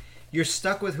like, you're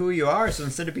stuck with who you are. So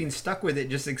instead of being stuck with it,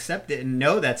 just accept it and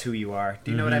know that's who you are.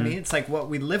 Do you know what I mean? It's like what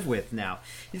we live with now.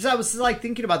 I was like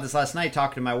thinking about this last night,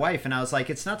 talking to my wife, and I was like,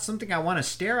 it's not something I want to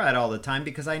stare at all the time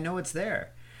because I know it's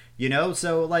there. You know?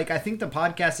 So like, I think the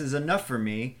podcast is enough for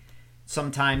me.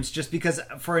 Sometimes just because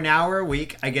for an hour a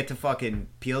week I get to fucking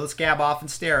peel the scab off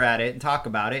and stare at it and talk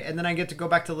about it, and then I get to go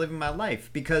back to living my life.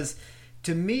 Because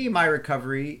to me, my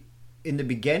recovery in the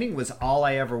beginning was all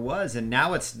I ever was, and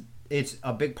now it's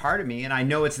a big part of me, and I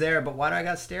know it's there, but why do I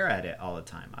gotta stare at it all the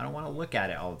time? I don't want to look at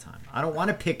it all the time. I don't want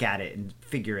to pick at it and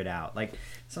figure it out. Like,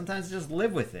 sometimes just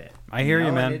live with it. I hear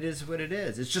you, man. And it is what it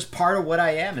is. It's just part of what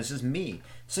I am. It's just me.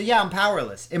 So yeah, I'm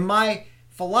powerless. In my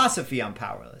philosophy, I'm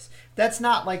powerless. That's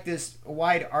not like this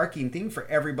wide arcing thing for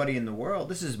everybody in the world.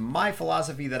 This is my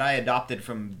philosophy that I adopted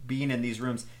from being in these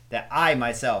rooms, that I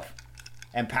myself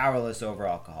am powerless over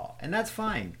alcohol. And that's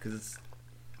fine, because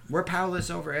we're powerless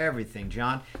over everything,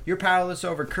 John. You're powerless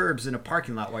over curbs in a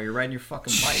parking lot while you're riding your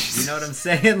fucking bike. You know what I'm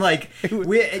saying? Like,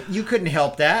 you couldn't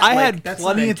help that. I like, had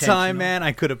plenty of time, man.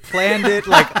 I could have planned it.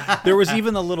 Like, there was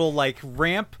even the little, like,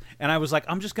 ramp, and I was like,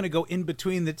 I'm just going to go in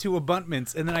between the two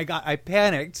abutments. And then I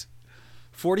panicked.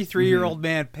 43-year-old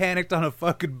man panicked on a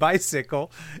fucking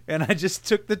bicycle, and I just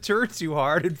took the turn too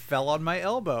hard and fell on my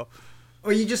elbow.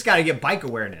 Well, you just got to get bike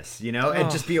awareness, you know, and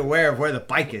just be aware of where the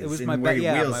bike is. It was and where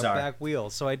your wheels my are. back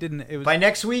wheel. So I didn't. It was by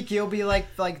next week, you'll be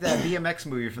like that BMX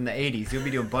movie from the '80s. You'll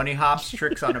be doing bunny hops,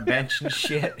 tricks on a bench and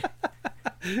shit.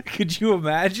 Could you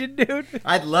imagine, dude?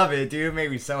 I'd love it, dude. It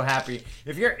made me so happy.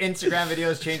 If your Instagram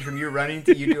videos change from you running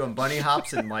to you doing bunny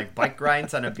hops and like bike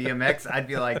grinds on a BMX, I'd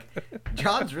be like,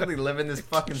 John's really living this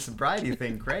fucking sobriety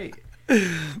thing. Great.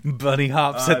 Bunny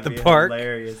hops at the park.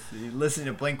 Hilarious. You listen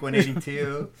to Blink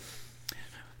 182.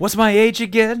 What's my age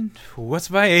again? What's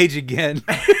my age again?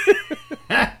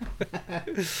 I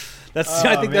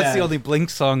think that's the only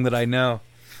Blink song that I know.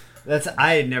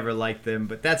 I had never liked them,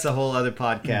 but that's a whole other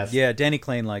podcast. Yeah, Danny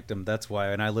Klain liked them. That's why,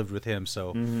 and I lived with him,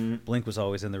 so Blink was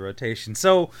always in the rotation.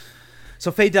 So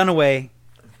Faye Dunaway,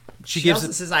 she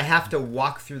also says I have to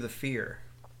walk through the fear.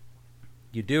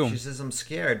 You do. She says I'm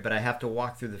scared, but I have to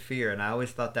walk through the fear, and I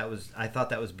always thought that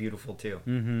was beautiful too.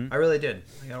 Mm-hmm. I really did.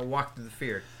 I gotta walk through the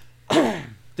fear.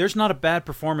 There's not a bad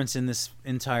performance in this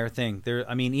entire thing.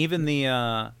 Even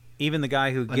the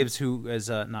guy who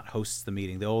not hosts the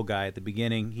meeting, the old guy at the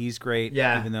beginning, he's great.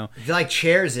 Yeah, even though he like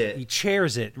chairs it. He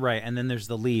chairs it, right? And then there's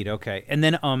the lead. Okay, and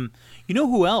then you know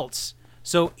who else?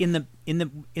 So in the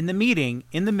meeting,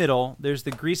 in the middle, there's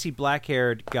the greasy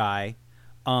black-haired guy,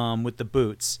 with the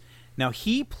boots. Now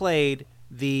he played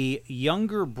the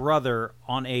younger brother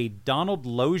on a Donald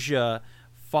Loja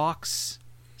Fox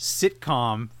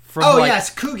sitcom. Yes,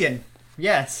 Coogan.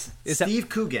 Yes, Steve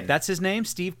Coogan. That's his name,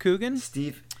 Steve Coogan?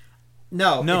 Steve.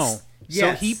 No. Yes.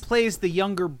 So he plays the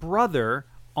younger brother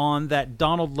on that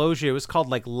Donald Loja. It was called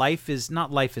like Life is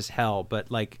Hell, but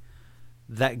like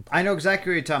that. I know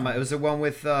exactly what you're talking about. It was the one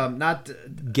with not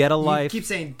Get a Life. You keep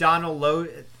saying Donald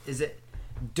Loja. Is it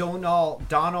Donald?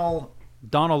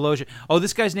 Donald Loja. Oh,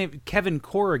 this guy's name, Kevin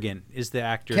Corrigan, is the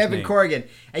actor's name. Kevin Corrigan.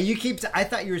 And you I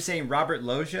thought you were saying Robert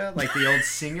Loja, like the old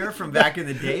singer from back in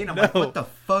the day. And I'm like, what the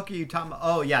fuck are you talking about?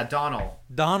 Oh, yeah, Donald.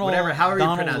 Whatever, however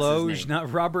you pronounce his name.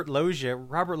 Not Robert Loja.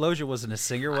 Robert Loja wasn't a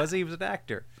singer, was he? He was an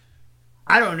actor.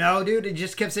 I don't know, dude. It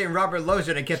just kept saying Robert Loja,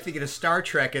 and I kept thinking of Star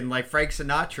Trek and like Frank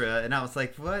Sinatra. And I was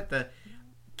like, what the...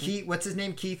 what's his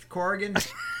name? Keith Corrigan?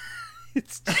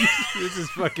 This is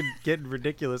fucking getting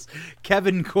ridiculous.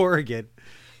 Kevin Corrigan.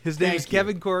 His name is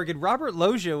Kevin Corrigan. Robert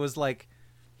Loja was like,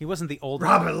 he wasn't the old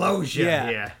Robert Loja.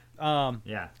 Yeah.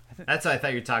 Yeah. That's what I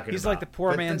thought you were talking about. He's like the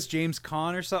poor man's James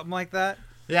Caan or something like that.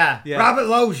 Yeah. Robert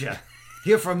Loja.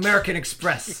 Here for American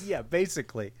Express. Yeah,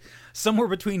 basically. Somewhere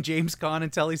between James Caan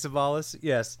and Telly Savalas.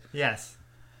 Yes.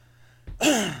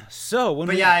 So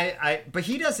but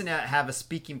he doesn't have a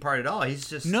speaking part at all. He's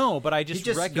just but I just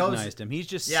recognized him. He's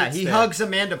just he hugs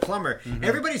Amanda Plummer. Mm-hmm.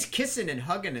 Everybody's kissing and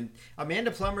hugging, and Amanda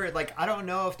Plummer, like, I don't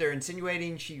know if they're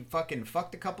insinuating she fucking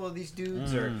fucked a couple of these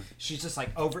dudes or she's just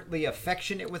like overtly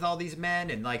affectionate with all these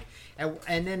men, and like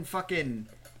and then fucking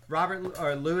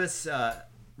Robert Lewis.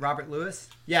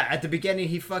 Yeah, at the beginning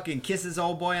he fucking kisses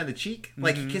old boy on the cheek,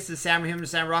 like he kisses Sam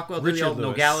Rockwell, the old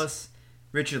Nogales.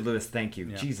 Richard Lewis, thank you.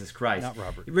 Yeah. Jesus Christ. Not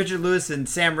Robert. Richard Lewis and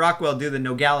Sam Rockwell do the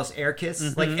Nogales air kiss.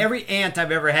 Mm-hmm. Like every aunt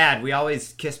I've ever had, we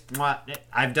always kiss.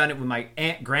 I've done it with my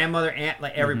grandmother,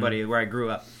 like everybody where I grew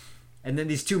up. And then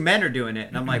these two men are doing it.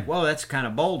 And I'm like, whoa, that's kind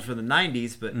of bold for the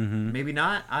 90s, but maybe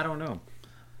not. I don't know.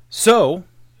 So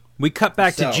we cut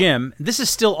back to Jim. This is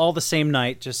still all the same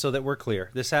night, just so that we're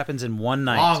clear. This happens in one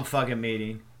night. Long fucking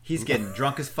meeting. He's getting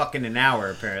drunk as fucking an hour,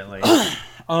 apparently.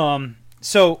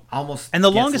 So almost. And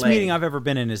the longest meeting I've ever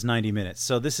been in is 90 minutes.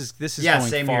 So this is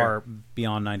going far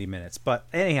beyond 90 minutes. But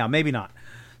anyhow, maybe not.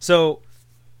 So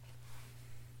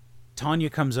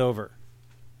Tanya comes over.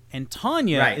 And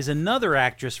Tanya is another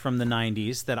actress from the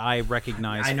 90s that I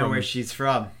recognize. I know where she's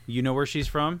from. You know where she's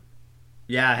from?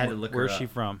 Yeah, I had to look her up. Where's she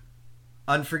from?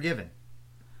 Unforgiven.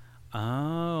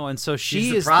 Oh, and so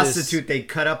she's the prostitute they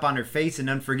cut up on her face in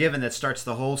Unforgiven that starts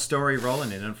the whole story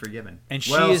rolling in Unforgiven. And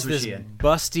she is this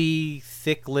busty,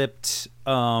 thick-lipped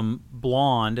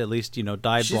blonde, at least,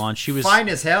 dyed blonde. She was fine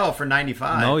as hell for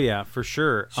 95. Oh, yeah, for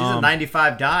sure. She's a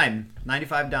 95 dime.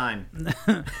 95 dime.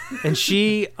 And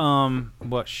she,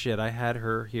 I had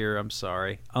her here. I'm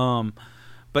sorry.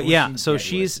 But yeah, so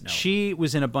she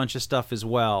was in a bunch of stuff as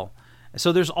well.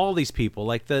 So there's all these people.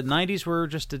 Like the 90s were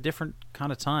just a different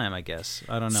kind of time, I guess.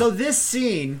 I don't know. So this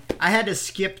scene, I had to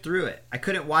skip through it. I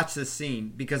couldn't watch this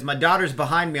scene because my daughter's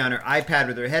behind me on her iPad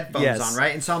with her headphones on,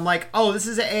 right? And so I'm like, oh, this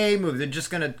is an AA movie. They're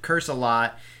just going to curse a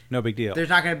lot. No big deal. There's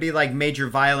not going to be like major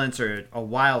violence or a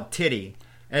wild titty.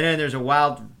 And then there's a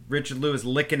wild Richard Lewis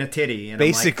licking a titty. And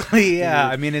basically, yeah.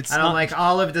 I mean, it's. And I'm like,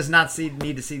 Olive does not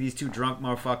need to see these two drunk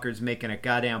motherfuckers making a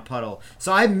goddamn puddle.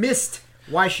 So I missed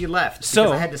why she left.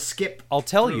 So I had to skip. I'll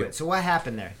tell you. So what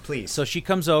happened there, please? So she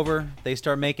comes over. They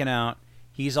start making out.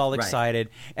 He's all excited.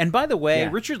 And by the way,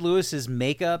 Richard Lewis's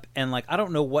makeup and I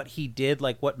don't know what he did,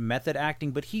 what method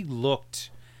acting, but he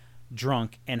looked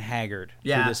drunk and haggard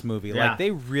for this movie. Yeah.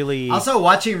 They really. Also,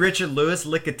 watching Richard Lewis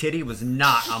lick a titty was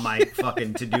not on my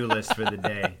fucking to-do list for the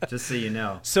day. Just so you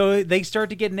know. So they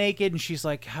start to get naked, and she's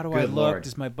like, "How do I look? Lord.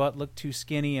 Does my butt look too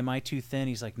skinny? Am I too thin?"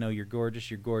 He's like, "No, you're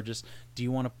gorgeous. You're gorgeous. Do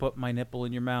you want to put my nipple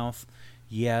in your mouth?"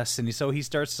 Yes. And so he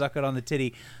starts sucking on the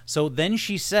titty. So then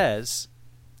she says,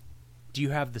 "Do you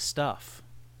have the stuff?"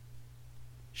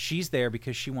 She's there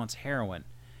because she wants heroin,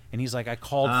 and he's like, "I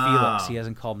called Felix. He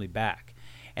hasn't called me back."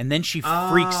 And then she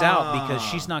freaks out because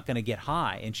she's not going to get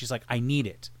high. And she's like, I need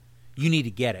it. You need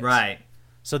to get it. Right.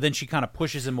 So then she kind of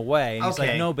pushes him away. And he's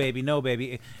like, no,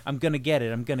 baby. I'm going to get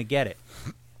it.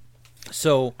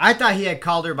 So I thought he had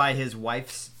called her by his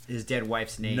dead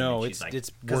wife's name. No, it's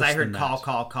because I heard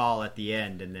call at the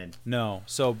end. And then no.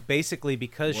 So basically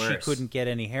because she couldn't get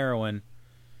any heroin,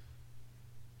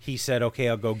 he said, okay,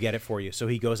 I'll go get it for you. So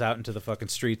he goes out into the fucking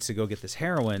streets to go get this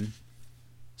heroin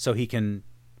so he can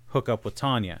hook up with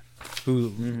Tanya,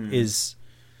 who is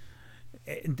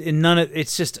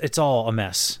it's all a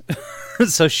mess.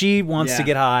 So she wants to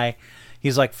get high.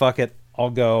 He's like, fuck it, I'll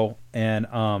go. And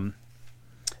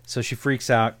so she freaks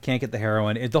out, can't get the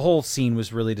heroin. The whole scene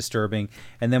was really disturbing.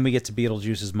 And then we get to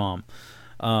Beetlejuice's mom.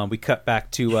 We cut back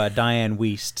to Diane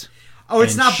Wiest. Oh,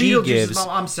 it's not Beetlejuice's mom.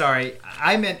 I'm sorry.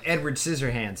 I meant Edward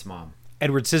Scissorhands' mom.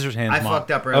 Edward Scissorhands' mom. I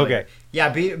fucked up earlier. Okay.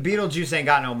 Yeah, Beetlejuice ain't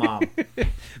got no mom.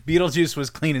 Beetlejuice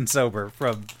was clean and sober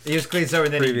from He was clean and sober,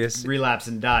 and then he relapsed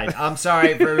and died. I'm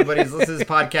sorry for everybody who's listening to this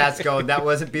podcast going, that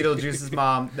wasn't Beetlejuice's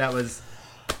mom. That was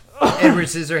Edward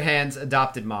Scissorhands'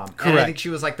 adopted mom. Correct. And I think she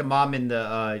was like the mom in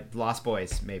the Lost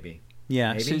Boys, maybe.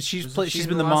 Yeah, maybe? She's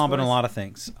been the mom in a lot of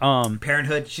things.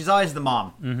 Parenthood. She's always the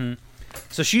mom. Mm-hmm.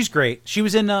 So she's great. She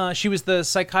was in. She was the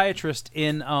psychiatrist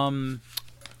in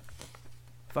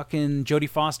fucking Jodie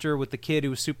Foster with the kid who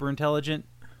was super intelligent.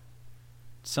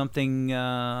 Something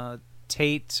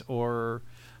Tate or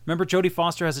remember Jodie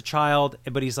Foster has a child,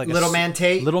 but he's like Little Man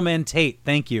Tate. Little Man Tate.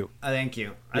 Thank you. Thank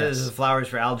you. Yes. This is flowers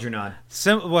for Algernon.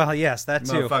 Well, yes, that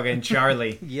too. Motherfucking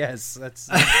Charlie. Yes, that's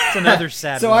another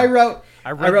sad. So one. I wrote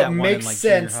that makes one in,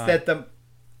 sense that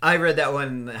I read that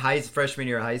one freshman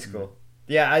year of high school.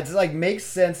 Yeah, it's makes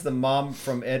sense the mom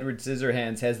from Edward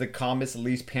Scissorhands has the calmest,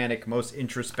 least panic, most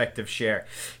introspective share.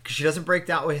 Because she doesn't break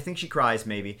down. Well, I think she cries,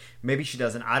 maybe. Maybe she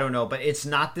doesn't. I don't know. But it's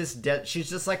not this... she's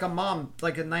just like a mom,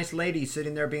 like a nice lady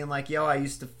sitting there being like, yo, I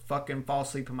used to fucking fall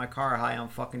asleep in my car high on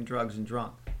fucking drugs and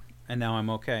drunk. And now I'm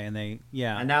okay. And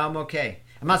now I'm okay.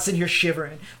 I'm not sitting here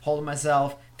shivering, holding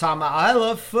myself, talking about, I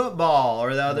love football.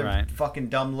 Or the other fucking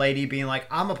dumb lady being like,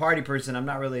 I'm a party person, I'm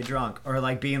not really drunk. Or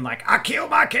being like, I killed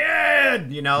my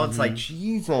kid. It's like,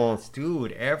 Jesus,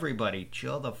 dude, everybody,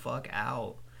 chill the fuck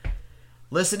out.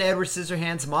 Listen to Edward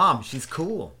Scissorhands' mom. She's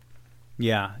cool.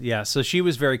 Yeah. So she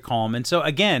was very calm. And so,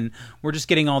 again, we're just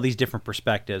getting all these different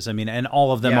perspectives. I mean, and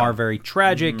all of them are very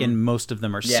tragic, and most of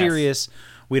them are serious.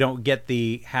 We don't get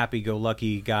the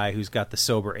happy-go-lucky guy who's got the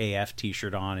sober AF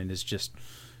T-shirt on and is just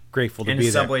grateful to be there.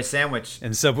 And Subway sandwich.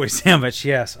 And Subway sandwich,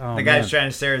 yes. Oh, the guy who's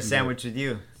trying to share a sandwich with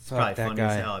you. probably that funny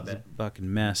guy as hell, I is a bet.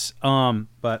 fucking mess.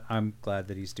 But I'm glad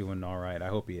that he's doing all right. I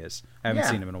hope he is. I haven't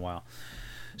seen him in a while.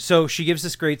 So she gives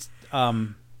this great,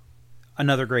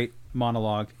 another great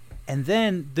monologue, and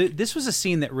then this was a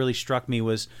scene that really struck me.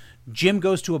 Was Jim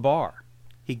goes to a bar.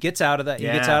 He gets out of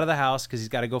the house because he's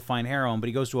got to go find heroin, but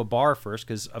he goes to a bar first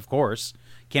because, of course,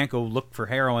 can't go look for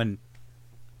heroin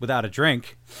without a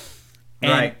drink.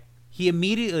 And right.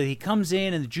 He comes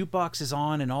in and the jukebox is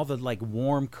on and all the like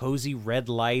warm, cozy red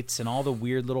lights and all the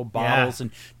weird little bottles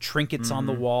and trinkets on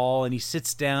the wall, and he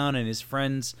sits down and his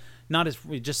friends,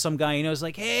 just some guy he knows,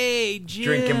 like, "Hey, Jim,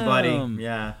 drinking buddy,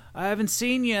 yeah, I haven't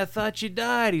seen you. I thought you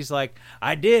died." He's like,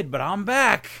 "I did, but I'm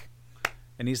back."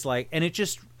 And he's like, and it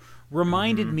just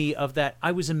reminded me of that.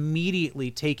 I was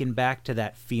immediately taken back to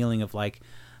that feeling of like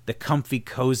the comfy,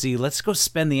 cozy, let's go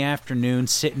spend the afternoon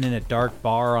sitting in a dark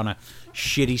bar on a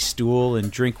shitty stool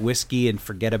and drink whiskey and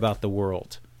forget about the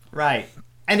world. Right.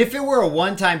 And if it were a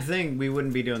one-time thing, we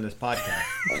wouldn't be doing this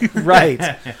podcast. Right.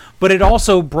 But it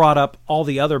also brought up all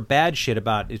the other bad shit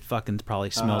about it. Fucking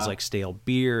probably smells like stale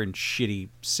beer and shitty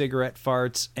cigarette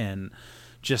farts and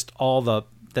just all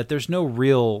that there's no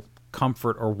real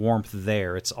comfort or warmth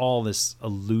there. It's all this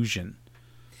illusion.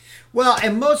 Well,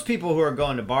 and most people who are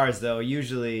going to bars, though,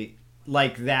 usually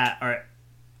like that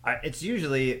it's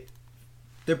usually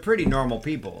they're pretty normal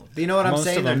people. Do you know what I'm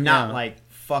saying? They're not like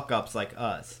fuck ups like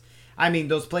us. I mean,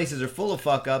 those places are full of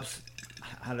fuck ups.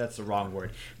 That's the wrong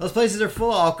word. Those places are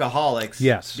full of alcoholics.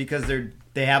 Yes, because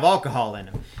they have alcohol in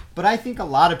them. But I think a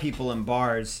lot of people in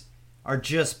bars are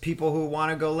just people who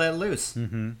want to go let loose.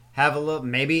 Mm-hmm. Have a little,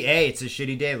 maybe, hey, it's a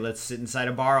shitty day. Let's sit inside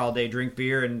a bar all day, drink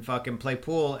beer, and fucking play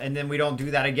pool, and then we don't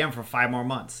do that again for 5 more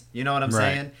months. You know what I'm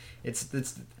saying?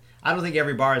 It's. I don't think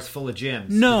every bar is full of gyms.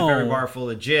 No. If every bar full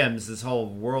of gyms, this whole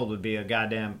world would be a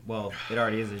goddamn, well, it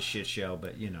already is a shit show,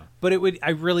 but you know. But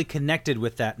I really connected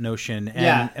with that notion.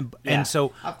 And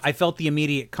so I felt the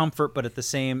immediate comfort, but at the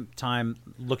same time,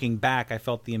 looking back, I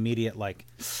felt the immediate, like,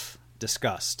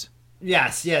 disgust.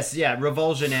 Yes, yeah.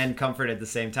 Revulsion and comfort at the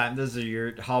same time. Those are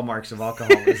your hallmarks of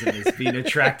alcoholism, is being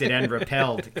attracted and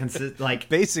repelled. Like,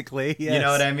 basically, yes. You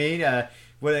know what I mean?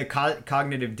 With a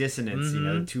cognitive dissonance, you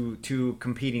know, two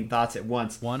competing thoughts at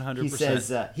once. 100%. He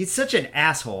says he's such an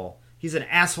asshole. He's an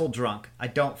asshole drunk. I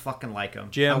don't fucking like him.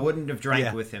 Jim? I wouldn't have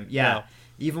drank with him. Yeah. No.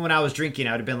 Even when I was drinking,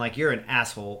 I would have been like, "You're an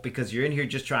asshole because you're in here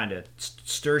just trying to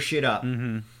stir shit up."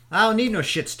 Mm-hmm. I don't need no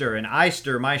shit stirring. I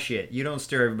stir my shit. You don't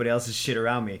stir everybody else's shit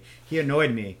around me. He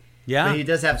annoyed me. Yeah. But he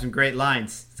does have some great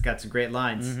lines. He's got some great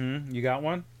lines. Mm-hmm. You got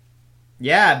one?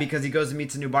 Yeah, because he goes and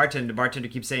meets a new bartender. The bartender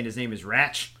keeps saying his name is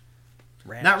Ratch.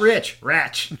 Not Rich.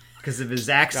 Ratch. Because of his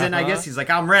accent, I guess. He's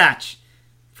like, "I'm Ratch."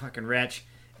 Fucking Ratch.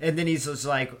 And then he's just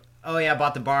like, "Oh, yeah, I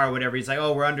bought the bar," or whatever. He's like,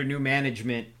 "Oh, we're under new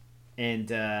management.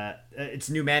 And it's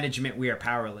new management we are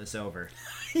powerless over."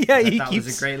 Yeah, that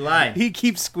was a great line. He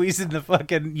keeps squeezing the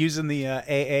fucking, using the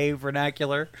AA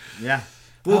vernacular. Yeah.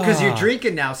 Well, because you're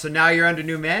drinking now, so now you're under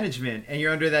new management, and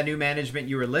you're under that new management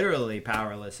you were literally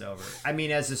powerless over. I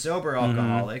mean, as a sober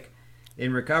alcoholic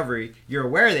in recovery, you're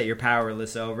aware that you're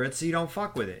powerless over it, so you don't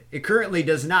fuck with it. It currently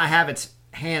does not have its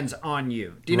hands on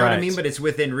you. Do you know what I mean? But it's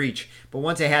within reach. But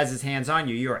once it has its hands on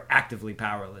you, you are actively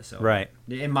powerless over it.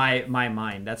 In my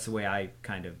mind, that's the way I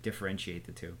kind of differentiate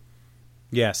the two.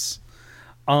 Yes.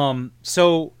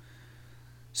 So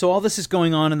all this is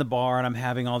going on in the bar, and I'm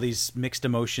having all these mixed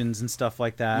emotions and stuff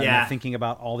like that. Yeah. And I'm thinking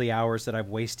about all the hours that I've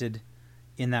wasted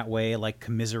in that way, like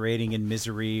commiserating in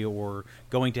misery or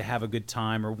going to have a good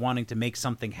time or wanting to make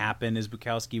something happen, as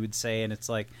Bukowski would say. And it's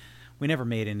like, we never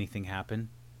made anything happen.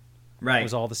 Right. It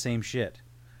was all the same shit.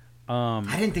 I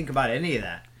didn't think about any of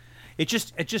that. It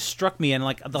just struck me, and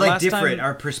like the like last different time,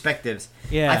 our perspectives.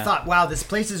 Yeah, I thought, wow, this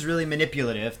place is really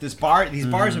manipulative. These bars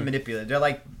are manipulative. They're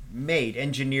like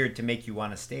engineered to make you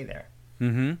want to stay there.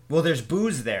 Mm-hmm. Well, there's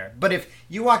booze there, but if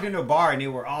you walked into a bar and it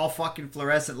were all fucking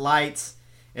fluorescent lights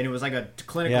and it was like a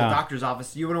clinical doctor's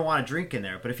office, you wouldn't want to drink in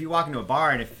there. But if you walk into a bar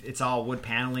and if it's all wood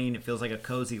paneling, it feels like a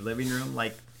cozy living room,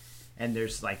 like, and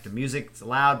there's like the music's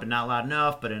loud but not loud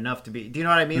enough, but enough to be. Do you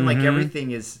know what I mean? Mm-hmm. Like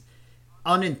everything is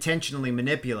unintentionally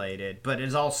manipulated, but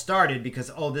it's all started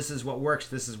because this is what works,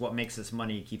 this is what makes us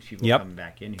money, it keeps people coming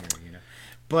back in here, you know.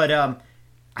 But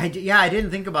I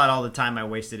didn't think about all the time I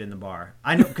wasted in the bar.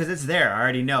 I know because it's there. I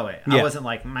already know it. I wasn't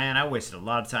like, man, I wasted a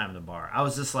lot of time in the bar. I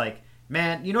was just like,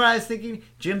 man, you know what I was thinking?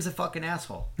 Jim's a fucking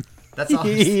asshole. That's all.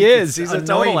 He is. He's a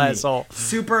total asshole.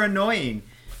 Super annoying.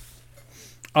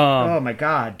 Oh my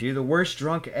god, dude, the worst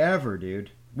drunk ever, dude.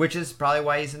 Which is probably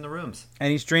why he's in the rooms. And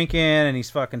he's drinking, and he's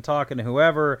fucking talking to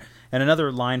whoever. And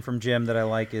another line from Jim that I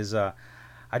like is, I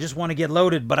just want to get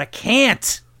loaded, but I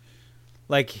can't.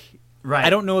 Like, I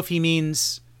don't know if he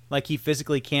means like he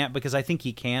physically can't, because I think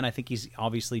he can. I think he's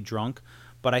obviously drunk,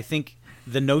 but I think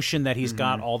the notion that he's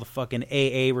got all the fucking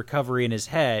AA recovery in his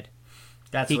head,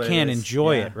 he can't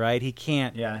enjoy it, right? He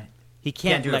can't. Yeah. He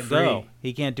can't let go.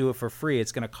 He can't do it for free.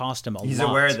 It's going to cost him a lot. He's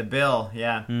aware of the bill,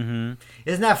 yeah. Mm-hmm.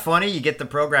 Isn't that funny? You get the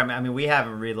program. I mean, we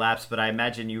haven't relapsed, but I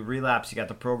imagine you relapse, you got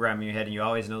the program in your head, and you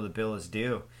always know the bill is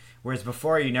due. Whereas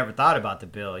before, you never thought about the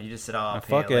bill. You just said, I'll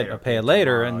pay it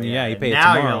later. And you pay it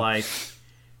tomorrow. Now you're like,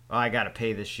 oh, I got to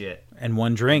pay this shit. And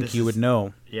one drink, you would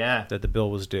know that the bill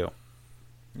was due.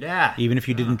 Yeah. Even if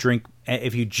you didn't drink,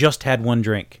 if you just had one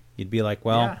drink, you'd be like,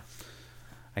 well,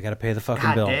 I got to pay the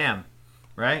fucking bill. Damn.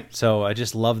 Right? So I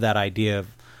just love that idea of,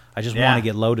 I just want to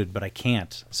get loaded, but I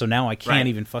can't. So now I can't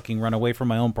even fucking run away from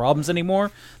my own problems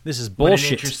anymore. This is bullshit. What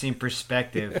an interesting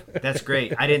perspective. That's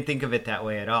great. I didn't think of it that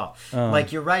way at all.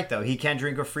 Like, you're right, though. He can't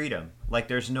drink of freedom. Like,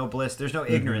 there's no bliss. There's no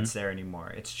ignorance there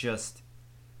anymore. It's just,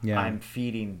 I'm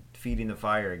feeding the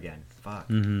fire again. Fuck.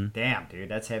 Damn, dude.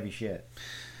 That's heavy shit.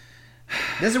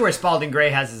 This is where Spalding Gray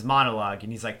has his monologue,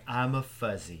 and he's like, I'm a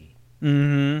fuzzy.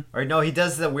 Or no, he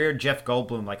does the weird Jeff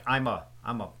Goldblum, like, I'm a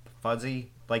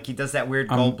fuzzy. Like, he does that weird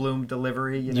Goldblum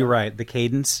delivery. You know, you're right. The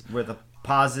cadence. with the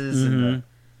pauses and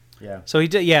the, So he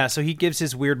did. Yeah. So he gives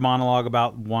his weird monologue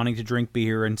about wanting to drink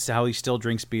beer and how he still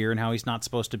drinks beer and how he's not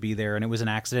supposed to be there and it was an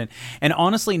accident. And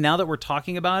honestly, now that we're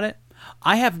talking about it,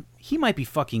 he might be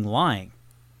fucking lying.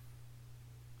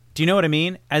 Do you know what I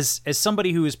mean? As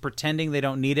somebody who is pretending they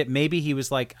don't need it, maybe he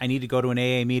was like, I need to go to an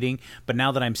AA meeting, but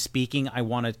now that I'm speaking, I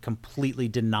want to completely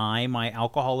deny my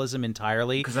alcoholism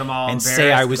entirely and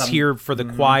say I was here for the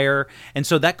choir. And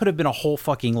so that could have been a whole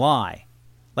fucking lie.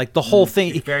 Like the whole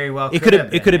thing, it very well it could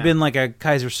have been like a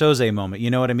Kaiser Soze moment. You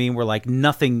know what I mean? Where like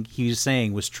nothing he was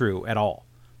saying was true at all.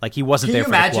 Like he wasn't there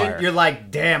for the choir. Can you imagine? You're like,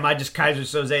 damn, I just Kaiser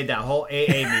Soze that whole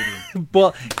AA meeting.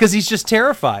 Well, because he's just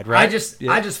terrified, right?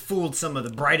 I just fooled some of the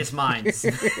brightest minds.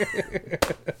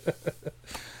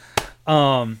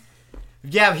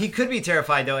 Yeah, he could be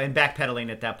terrified though, and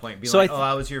backpedaling at that point, being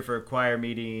I was here for a choir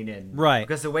meeting, and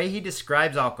because the way he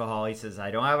describes alcohol, he says, I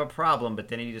don't have a problem, but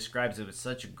then he describes it with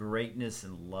such greatness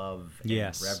and love and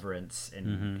reverence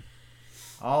and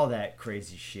all that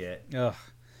crazy shit. Ugh.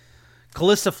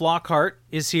 Callista Flockhart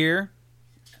is here.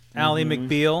 Ally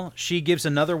McBeal. She gives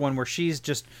another one where she's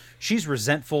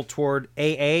resentful toward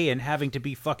AA and having to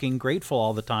be fucking grateful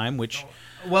all the time, which...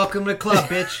 Welcome to the club,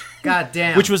 bitch. God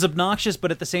damn. Which was obnoxious,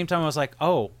 but at the same time I was like,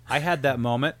 oh, I had that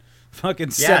moment.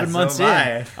 Fucking 7 months in.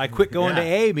 I quit going to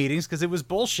AA meetings because it was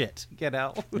bullshit. Get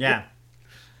out. Yeah.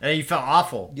 And you felt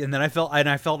awful. And then I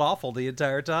felt awful the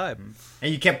entire time.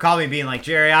 And you kept calling me being like,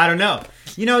 Jerry, I don't know.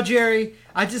 You know, Jerry,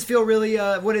 I just feel really,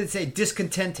 what did it say?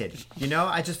 Discontented. You know,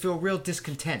 I just feel real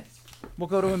discontent. We'll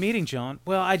go to a meeting, John.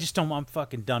 Well, I'm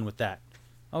fucking done with that.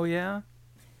 Oh, yeah?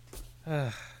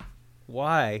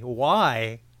 Why?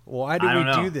 Why do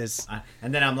we do this?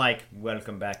 And then I'm like,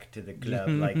 welcome back to the club.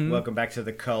 Like, welcome back to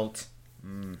the cult.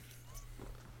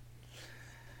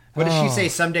 What did she say?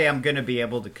 Someday I'm going to be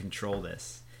able to control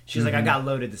this. She's like, I got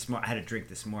loaded this morning. I had a drink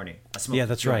this morning. I smoked. Yeah,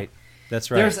 that's right.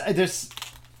 That's right. This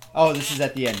is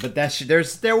at the end. But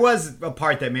there was a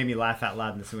part that made me laugh out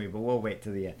loud in this movie, but we'll wait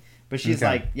till the end. But she's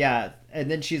like, yeah.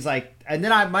 And then she's like, and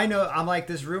then I'm like,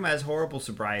 this room has horrible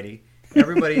sobriety.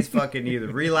 Everybody's fucking either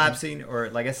relapsing or,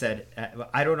 like I said,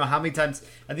 I don't know how many times.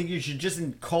 I think you should just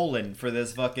in colon for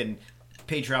this fucking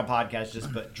Patreon podcast,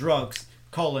 just put drunks,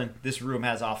 colon, this room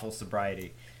has awful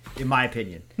sobriety, in my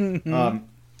opinion.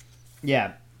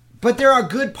 Yeah. But there are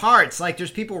good parts. Like,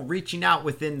 there's people reaching out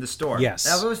within the storm. Yes.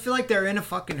 I always feel like they're in a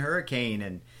fucking hurricane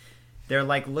and they're,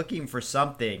 like, looking for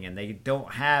something and they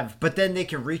don't have... But then they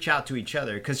can reach out to each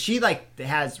other. Because she, like,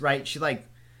 has... Right? She, like,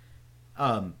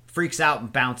 freaks out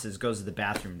and bounces, goes to the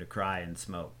bathroom to cry and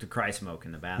smoke. To cry smoke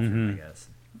in the bathroom, I guess.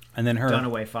 And then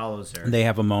Dunaway follows her. They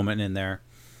have a moment in there.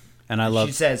 And I love...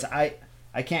 She says, I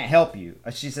can't help you.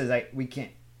 She says, we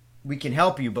can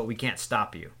help you, but we can't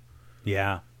stop you.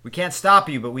 Yeah. We can't stop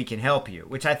you, but we can help you,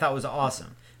 which I thought was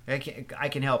awesome. I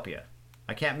can help you.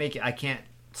 I can't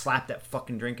slap that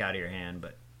fucking drink out of your hand,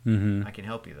 but I can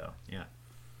help you, though. Yeah.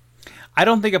 I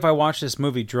don't think if I watched this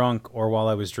movie drunk or while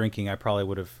I was drinking, I probably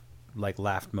would have like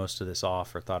laughed most of this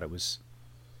off or thought it was...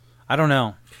 I don't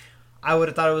know. I would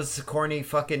have thought it was corny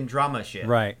fucking drama shit.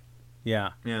 Right.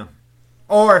 Yeah. Yeah.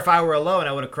 Or if I were alone,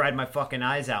 I would have cried my fucking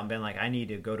eyes out and been like, I need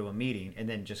to go to a meeting, and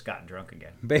then just gotten drunk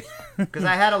again. Because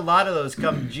I had a lot of those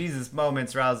come Jesus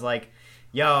moments where I was like,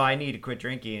 yo, I need to quit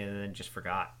drinking, and then just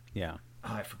forgot. Yeah.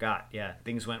 Oh, I forgot. Yeah.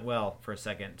 Things went well for a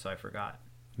second, so I forgot.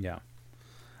 Yeah.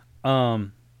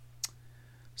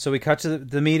 So we cut to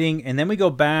the meeting, and then we go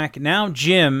back. Now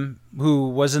Jim, who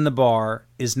was in the bar,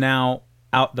 is now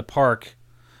out the park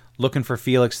looking for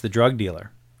Felix, the drug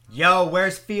dealer. Yo,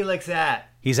 where's Felix at?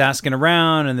 He's asking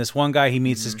around, and this one guy, he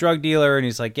meets this drug dealer, and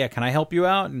he's like, yeah, can I help you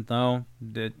out? And no,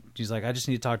 he's like, I just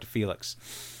need to talk to Felix.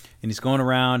 And he's going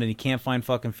around, and he can't find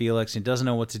fucking Felix, and he doesn't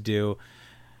know what to do.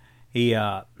 He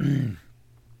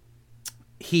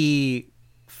he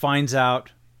finds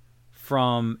out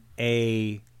from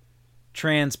a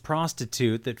trans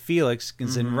prostitute that Felix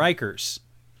is in Rikers.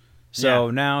 So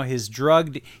now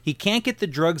he can't get the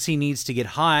drugs he needs to get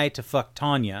high to fuck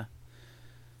Tanya.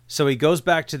 So he goes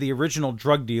back to the original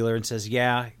drug dealer and says,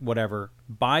 yeah, whatever,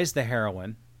 buys the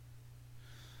heroin.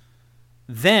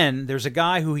 Then there's a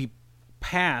guy who he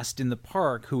passed in the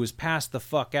park who was passed the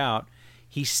fuck out.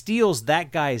 He steals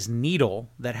that guy's needle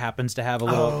that happens to have a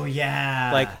little... Oh,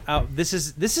 yeah. Like, this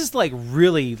is like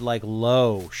really like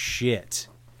low shit.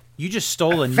 You just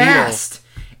stole a Fast!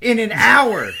 In an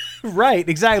hour! Right,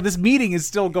 exactly. This meeting is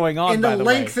still going on, in the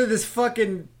length of this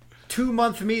fucking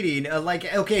 2-month meeting,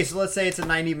 okay, so let's say it's a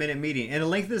 90-minute meeting. In the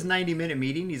length of this 90-minute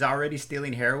meeting, he's already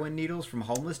stealing heroin needles from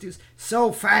homeless dudes.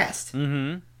 So fast.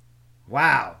 Mm-hmm.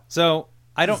 Wow. So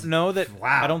I don't know that.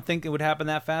 Wow. I don't think it would happen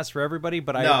that fast for everybody,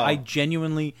 but No. I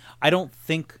genuinely, I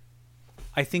think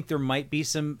there might be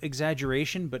some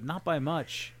exaggeration, but not by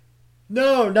much.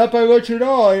 No, not by much at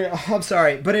all. I'm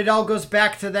sorry, but it all goes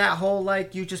back to that whole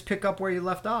you just pick up where you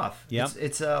left off. Yep.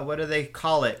 It's what do they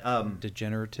call it?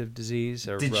 Degenerative disease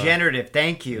or degenerative.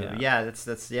 Thank you. Yeah,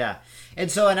 that's yeah. And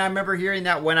I remember hearing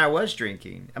that when I was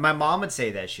drinking, and my mom would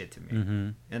say that shit to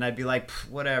me, and I'd be like,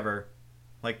 whatever,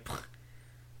 well,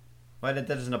 that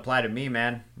doesn't apply to me,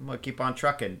 man. I'm gonna keep on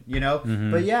trucking,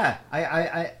 But yeah,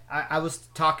 I was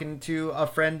talking to a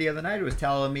friend the other night who was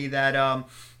telling me that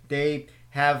they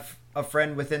have a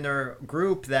friend within their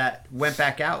group that went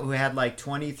back out who had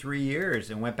 23 years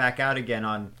and went back out again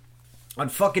on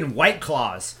fucking White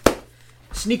Claws,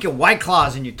 sneaking White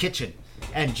Claws in your kitchen,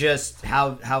 and just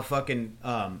how fucking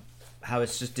how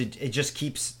it's just it just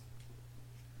keeps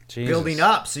building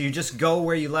up. So you just go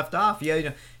where you left off.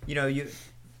 Yeah, you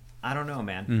I don't know,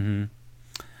 man.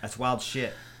 Mm-hmm. That's wild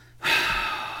shit.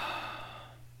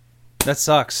 That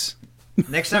sucks.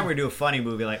 Next time we're gonna do a funny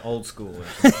movie like Old School.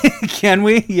 Can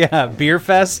we? Yeah, Beer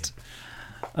Fest.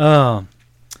 So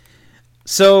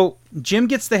Jim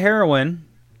gets the heroin,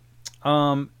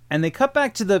 and they cut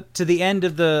back to the end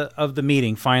of the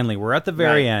meeting. Finally, we're at the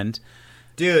very end.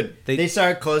 Dude, they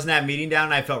started closing that meeting down,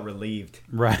 and I felt relieved.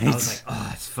 Right. I was like,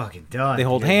 oh, it's fucking done. They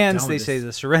hold hands. They say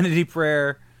the Serenity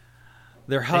Prayer.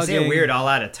 They're hugging. They say it weird all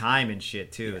out of time and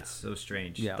shit, too. Yeah. It's so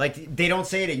strange. Yeah. They don't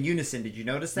say it in unison. Did you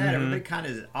notice that? Everybody kind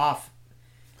of is off.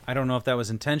 I don't know if that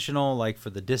was intentional, for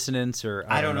the dissonance, or...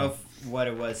 I don't know what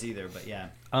it was either, but yeah.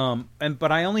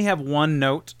 But I only have one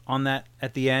note on that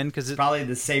at the end, because... It's probably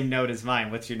the same note as mine.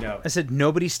 What's your note? I said,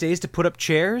 nobody stays to put up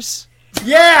chairs?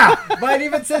 Yeah! Mine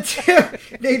even said,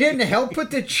 they didn't help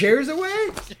put the chairs away?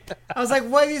 I was like,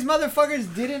 why these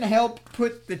motherfuckers didn't help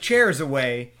put the chairs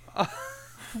away?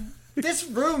 This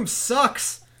room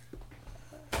sucks.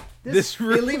 This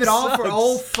room they leave it all sucks. for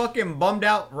old fucking bummed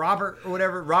out Robert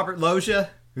Loggia,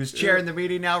 who's chairing the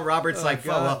meeting now. Robert's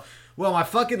well, my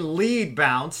fucking lead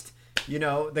bounced.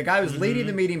 The guy who's leading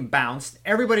the meeting bounced.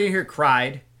 Everybody in here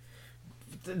cried.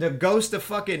 The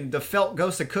felt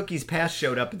ghost of Cookies Past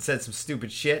showed up and said some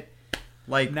stupid shit.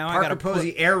 Now Parker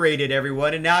Posey air-raided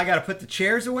everyone, and now I got to put the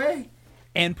chairs away?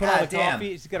 And put all the coffee?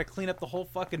 He's got to clean up the whole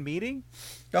fucking meeting?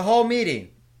 The whole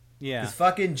meeting. Yeah. Because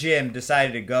fucking Jim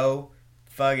decided to go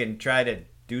fucking try to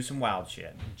do some wild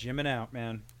shit. Jimming out,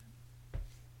 man.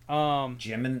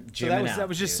 That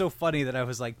was just so funny that I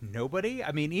was like, nobody?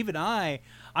 I mean, even I'm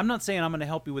not saying I'm going to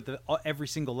help you with every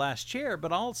single last chair,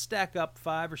 but I'll stack up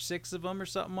 5 or 6 of them or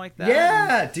something like that.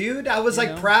 Yeah, dude. I was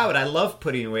proud. I love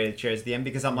putting away the chairs at the end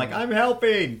because I'm like, I'm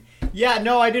helping. Yeah,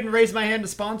 no, I didn't raise my hand to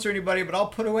sponsor anybody, but I'll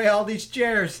put away all these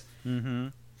chairs. Mm-hmm.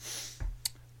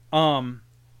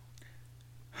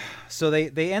 So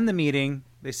they end the meeting.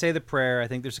 They say the prayer. I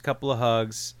think there's a couple of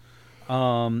hugs.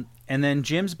 And then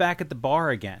Jim's back at the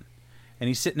bar again. And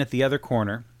he's sitting at the other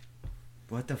corner.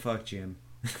 What the fuck, Jim?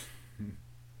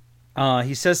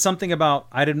 He says something about,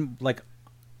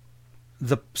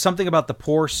 something about the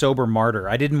poor sober martyr.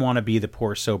 I didn't want to be the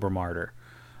poor sober martyr.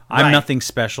 I'm nothing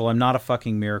special. I'm not a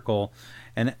fucking miracle.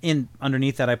 And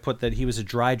underneath that, I put that he was a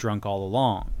dry drunk all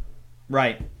along.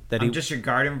 Right. I'm just your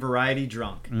garden variety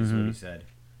drunk, is what he said.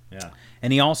 Yeah.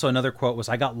 And he also, another quote was,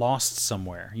 I got lost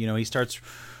somewhere. He starts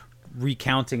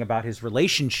recounting about his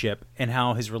relationship and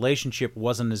how his relationship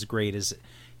wasn't as great as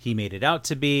he made it out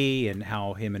to be, and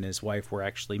how him and his wife were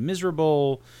actually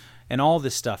miserable, and all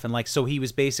this stuff. And so he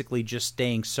was basically just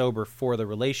staying sober for the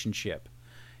relationship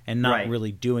and not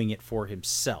really doing it for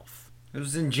himself. It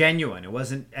was ingenuine. It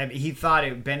wasn't. I mean, he thought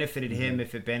it benefited him.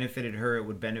 If it benefited her, it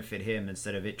would benefit him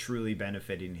instead of it truly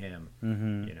benefiting him.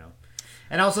 You know.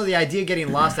 And also the idea of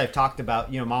getting lost, I've talked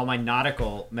about, you know, all my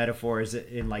nautical metaphors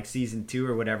in like season 2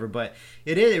 or whatever, but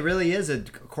it really is a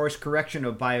course correction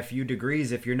of by a few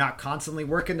degrees. If you're not constantly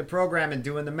working the program and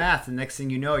doing the math, the next thing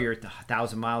you know, you're at the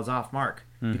 1,000 miles off mark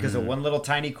because of one little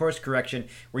tiny course correction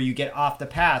where you get off the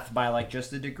path by like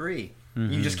just a degree.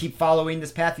 You just keep following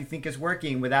this path you think is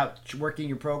working without working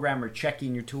your program or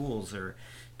checking your tools or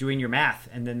doing your math.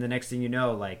 And then the next thing you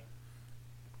know, like,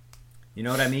 you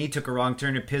know what I mean? You took a wrong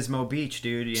turn at Pismo Beach,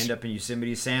 dude. You end up in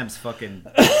Yosemite Sam's fucking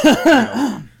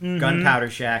gunpowder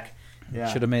shack.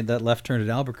 Yeah. Should have made that left turn at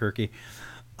Albuquerque.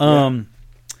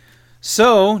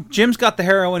 So Jim's got the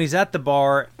heroin. He's at the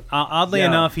bar. Oddly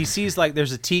enough, he sees like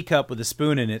there's a teacup with a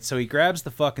spoon in it. So he grabs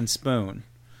the fucking spoon.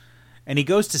 And he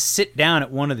goes to sit down at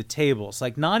one of the tables,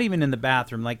 like not even in the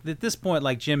bathroom. Like at this point,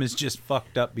 like Jim is just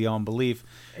fucked up beyond belief.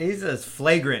 He's just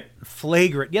flagrant.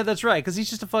 Yeah, that's right. Because he's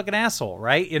just a fucking asshole,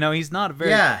 right? You know, he's not a very.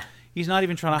 Yeah. He's not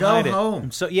even trying to hide it. Go home.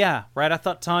 So yeah, right. I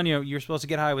thought Tanya, you're supposed to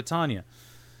get high with Tanya.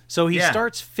 So he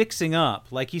starts fixing up,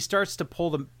 like he starts to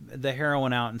pull the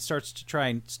heroin out and starts to try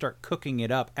and start cooking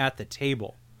it up at the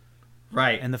table.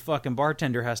 Right. And the fucking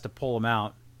bartender has to pull him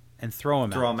out and throw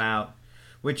him out.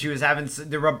 Which he was having,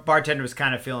 the bartender was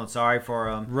kind of feeling sorry for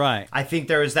him. Right. I think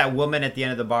there was that woman at the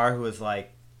end of the bar who was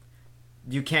like,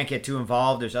 you can't get too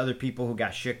involved. There's other people who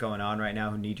got shit going on right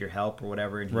now who need your help or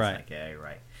whatever. And he's like, yeah, you're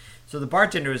right. So the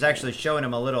bartender was actually showing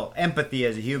him a little empathy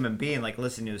as a human being, like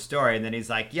listening to his story. And then he's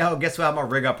like, yo, guess what? I'm going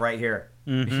to rig up right here.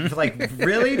 Like,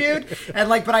 really, dude? And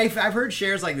like, but I've heard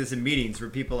shares like this in meetings where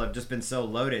people have just been so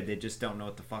loaded, they just don't know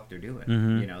what the fuck they're doing.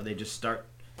 You know, they just start...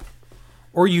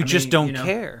 Or you just don't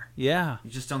care. Yeah. You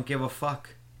just don't give a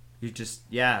fuck. You just,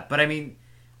 But I mean,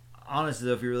 honestly,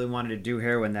 though, if you really wanted to do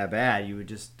heroin that bad, you would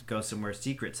just go somewhere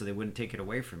secret so they wouldn't take it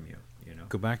away from you, you know?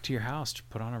 Go back to your house to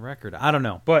put on a record. I don't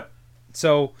know. But,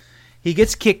 so, he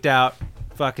gets kicked out,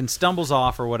 fucking stumbles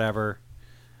off or whatever.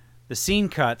 The scene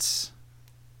cuts.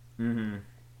 And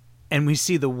we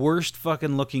see the worst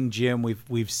fucking looking Jim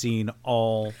we've seen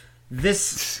all...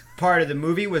 This part of the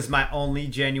movie was my only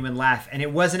genuine laugh, and it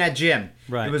wasn't at Jim.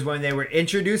 Right. It was when they were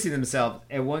introducing themselves,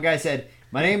 and one guy said,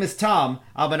 "My name is Tom.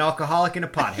 I'm an alcoholic and a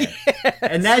pothead." Yes.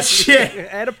 And that shit,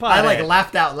 and a pothead. I like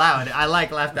laughed out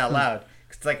loud.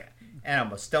 It's like, and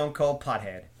I'm a stone cold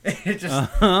pothead. It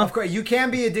just, of course, you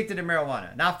can be addicted to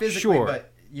marijuana, not physically,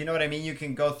 but you know what I mean. You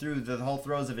can go through the whole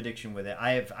throes of addiction with it.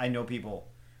 I know people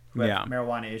who have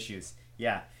marijuana issues.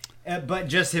 Yeah. But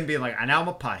just him being like, now I'm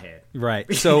a pothead.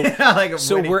 Right. So, like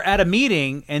so we're at a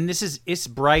meeting, and it's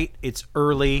bright, it's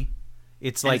early,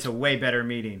 it's like it's a way better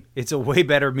meeting. It's a way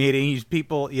better meeting.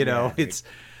 People, you know, it's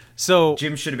so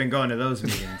Jim should have been going to those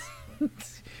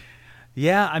meetings.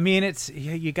 Yeah, I mean,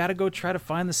 you got to go try to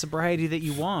find the sobriety that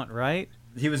you want, right?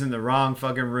 He was in the wrong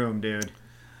fucking room, dude.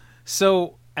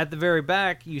 So at the very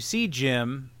back, you see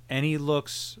Jim, and he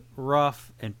looks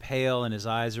rough and pale, and his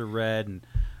eyes are red, and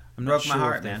I'm not sure my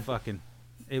heart, if they man. fucking.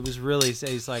 It was really.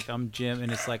 He's like, I'm Jim,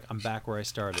 and it's like I'm back where I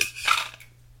started,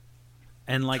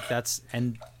 and like that's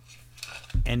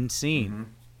end scene.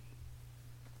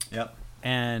 Yep.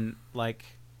 And like,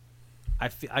 I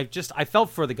felt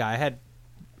for the guy. I had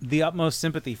the utmost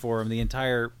sympathy for him the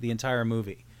entire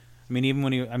movie. I mean, even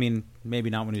when maybe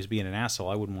not when he was being an asshole.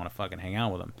 I wouldn't want to fucking hang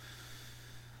out with him.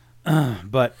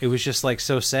 But it was just like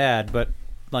so sad. But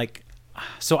like,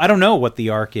 so I don't know what the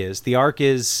arc is. The arc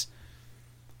is,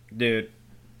 dude,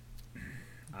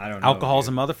 I don't know. Alcohol's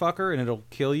a motherfucker, and it'll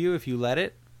kill you if you let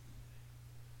it.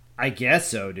 I guess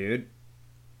so, dude.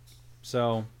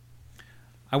 So,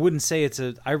 I wouldn't say it's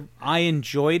I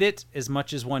enjoyed it as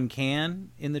much as one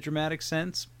can in the dramatic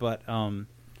sense, but I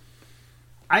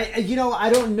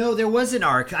don't know. There was an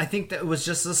arc. I think that it was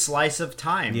just a slice of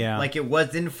time. Yeah. Like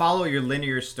didn't follow your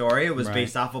linear story. It was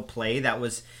based off a play that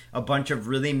was a bunch of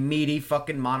really meaty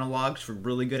fucking monologues for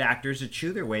really good actors to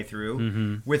chew their way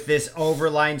through with this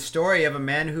overlying story of a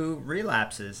man who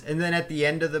relapses. And then at the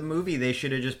end of the movie, they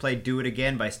should have just played Do It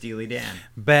Again by Steely Dan.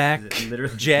 Back,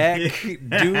 Jack,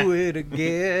 do it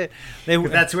again.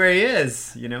 That's where he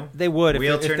is, you know? They would.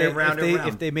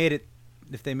 If they made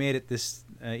it this,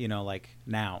 like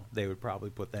now, they would probably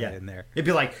put that in there. It'd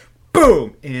be like,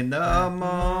 boom, in the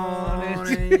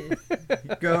morning,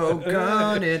 go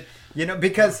gunning.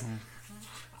 Because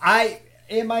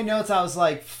in my notes, I was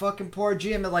like, fucking poor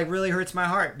Jim. It like really hurts my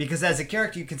heart because as a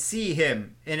character, you can see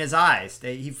him in his eyes.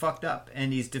 He fucked up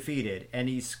and he's defeated and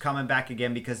he's coming back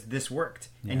again because this worked.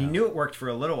 Yeah. And he knew it worked for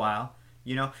a little while.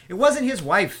 It wasn't his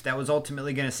wife that was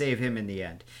ultimately going to save him in the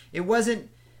end. It wasn't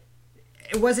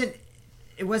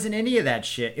it wasn't any of that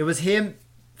shit. It was him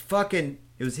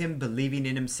it was him believing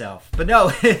in himself. But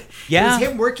no, Yeah. it was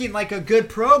him working like a good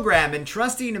program and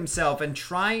trusting himself and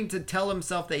trying to tell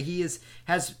himself that he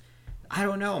has I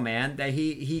don't know, man, that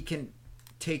he can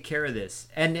take care of this.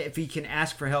 And if he can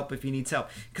ask for help if he needs help.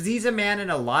 Because he's a man in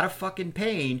a lot of fucking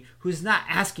pain who's not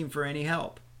asking for any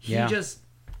help. He just,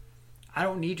 I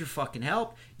don't need your fucking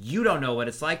help. You don't know what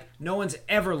it's like. No one's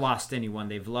ever lost anyone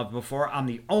they've loved before. I'm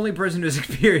the only person who's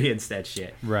experienced that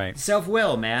shit. Right.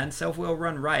 Self-will, man. Self-will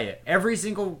run riot. Every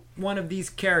single one of these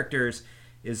characters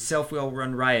is self-will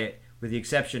run riot, with the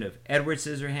exception of Edward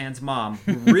Scissorhands' mom,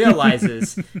 who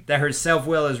realizes that her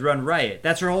self-will is run riot.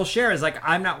 That's her whole share, is like,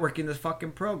 I'm not working this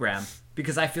fucking program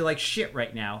because I feel like shit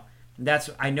right now.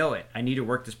 I know it. I need to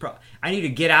work this I need to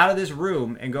get out of this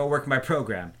room and go work my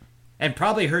program. And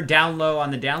probably her down low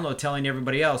on the down low telling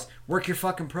everybody else, work your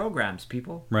fucking programs,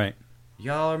 people. Right.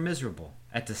 Y'all are miserable.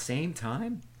 At the same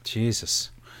time?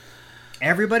 Jesus.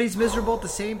 Everybody's miserable at the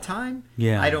same time?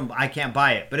 Yeah. I can't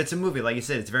buy it. But it's a movie. Like you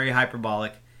said, it's very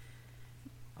hyperbolic.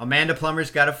 Amanda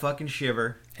Plummer's got a fucking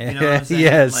shiver. You know what I'm saying?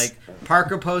 Yes. Like,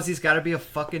 Parker Posey's got to be a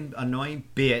fucking annoying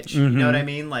bitch. You know what I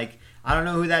mean? Like, I don't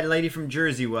know who that lady from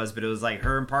Jersey was, but it was like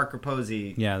her and Parker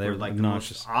Posey. Yeah, they were like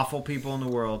obnoxious. the most awful people in the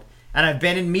world. And I've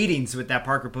been in meetings with that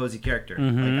Parker Posey character.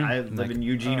 Like, I live in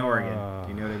Eugene, Oregon.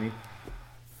 You know what I mean?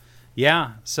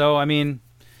 Yeah. So, I mean...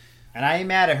 And I ain't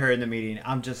mad at her in the meeting.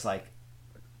 I'm just like,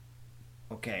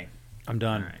 okay. I'm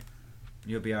done. All right.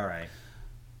 You'll be all right.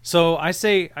 So, I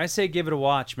say give it a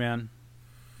watch, man.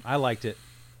 I liked it.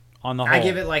 On the whole. I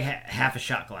give it like half a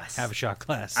shot glass. Half a shot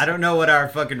glass. I don't know what our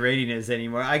fucking rating is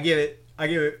anymore. I give it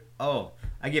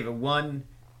one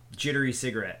jittery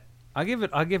cigarette. I'll give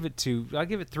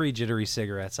it 3 jittery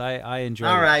cigarettes. I enjoy it.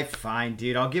 All right, fine,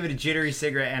 dude. I'll give it a jittery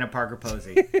cigarette and a Parker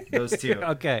Posey. Those two.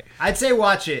 Okay. I'd say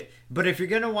watch it, but if you're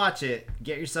going to watch it,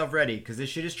 get yourself ready, because this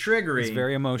shit is triggering. It's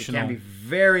very emotional. It can be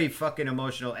very fucking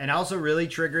emotional, and also really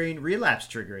triggering, relapse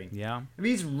triggering. Yeah. I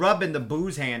mean, he's rubbing the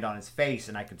booze hand on his face,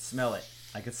 and I could smell it.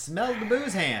 I could smell the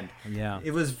booze hand. Yeah.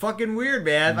 It was fucking weird,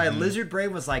 man. My lizard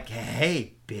brain was like,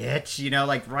 hey, bitch, you know,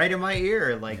 like right in my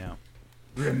ear. Like,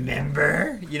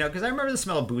 remember? You know, because I remember the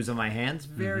smell of booze on my hands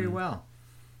very well.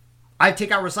 I take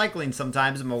out recycling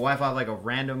sometimes, and my wife will have like a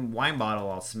random wine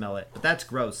bottle. I'll smell it. But that's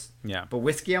gross. Yeah. But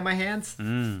whiskey on my hands?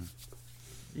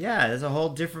 Yeah, there's a whole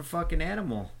different fucking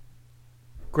animal.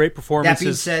 Great performances That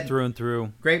being said, through and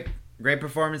through. Great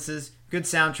performances. Good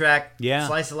soundtrack. Yeah.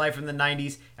 Slice of life from the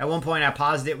 90s. At one point, I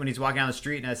paused it when he's walking down the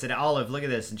street, and I said, Olive, look at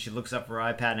this. And she looks up for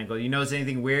her iPad, and I go, you notice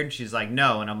anything weird? And she's like,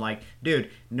 no. And I'm like,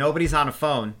 dude, nobody's on a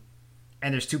phone,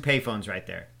 and there's 2 payphones right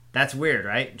there. That's weird,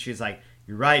 right? And she's like,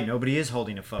 you're right. Nobody is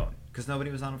holding a phone, because nobody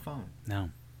was on a phone. No.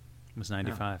 It was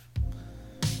 95.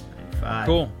 95.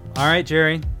 Cool. All right,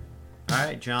 Jerry. All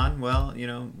right, John. Well, you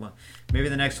know, maybe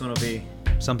the next one will be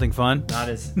Something fun? not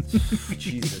as...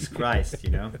 Jesus Christ,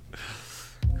 you know?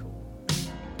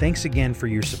 Thanks again for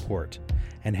your support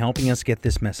and helping us get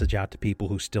this message out to people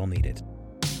who still need it.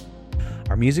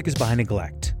 Our music is by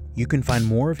Neglect. You can find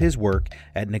more of his work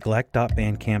at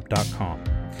neglect.bandcamp.com.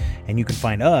 And you can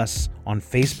find us on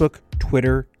Facebook,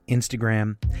 Twitter,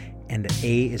 Instagram, and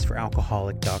A is for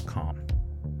alcoholic.com.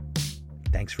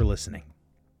 Thanks for listening.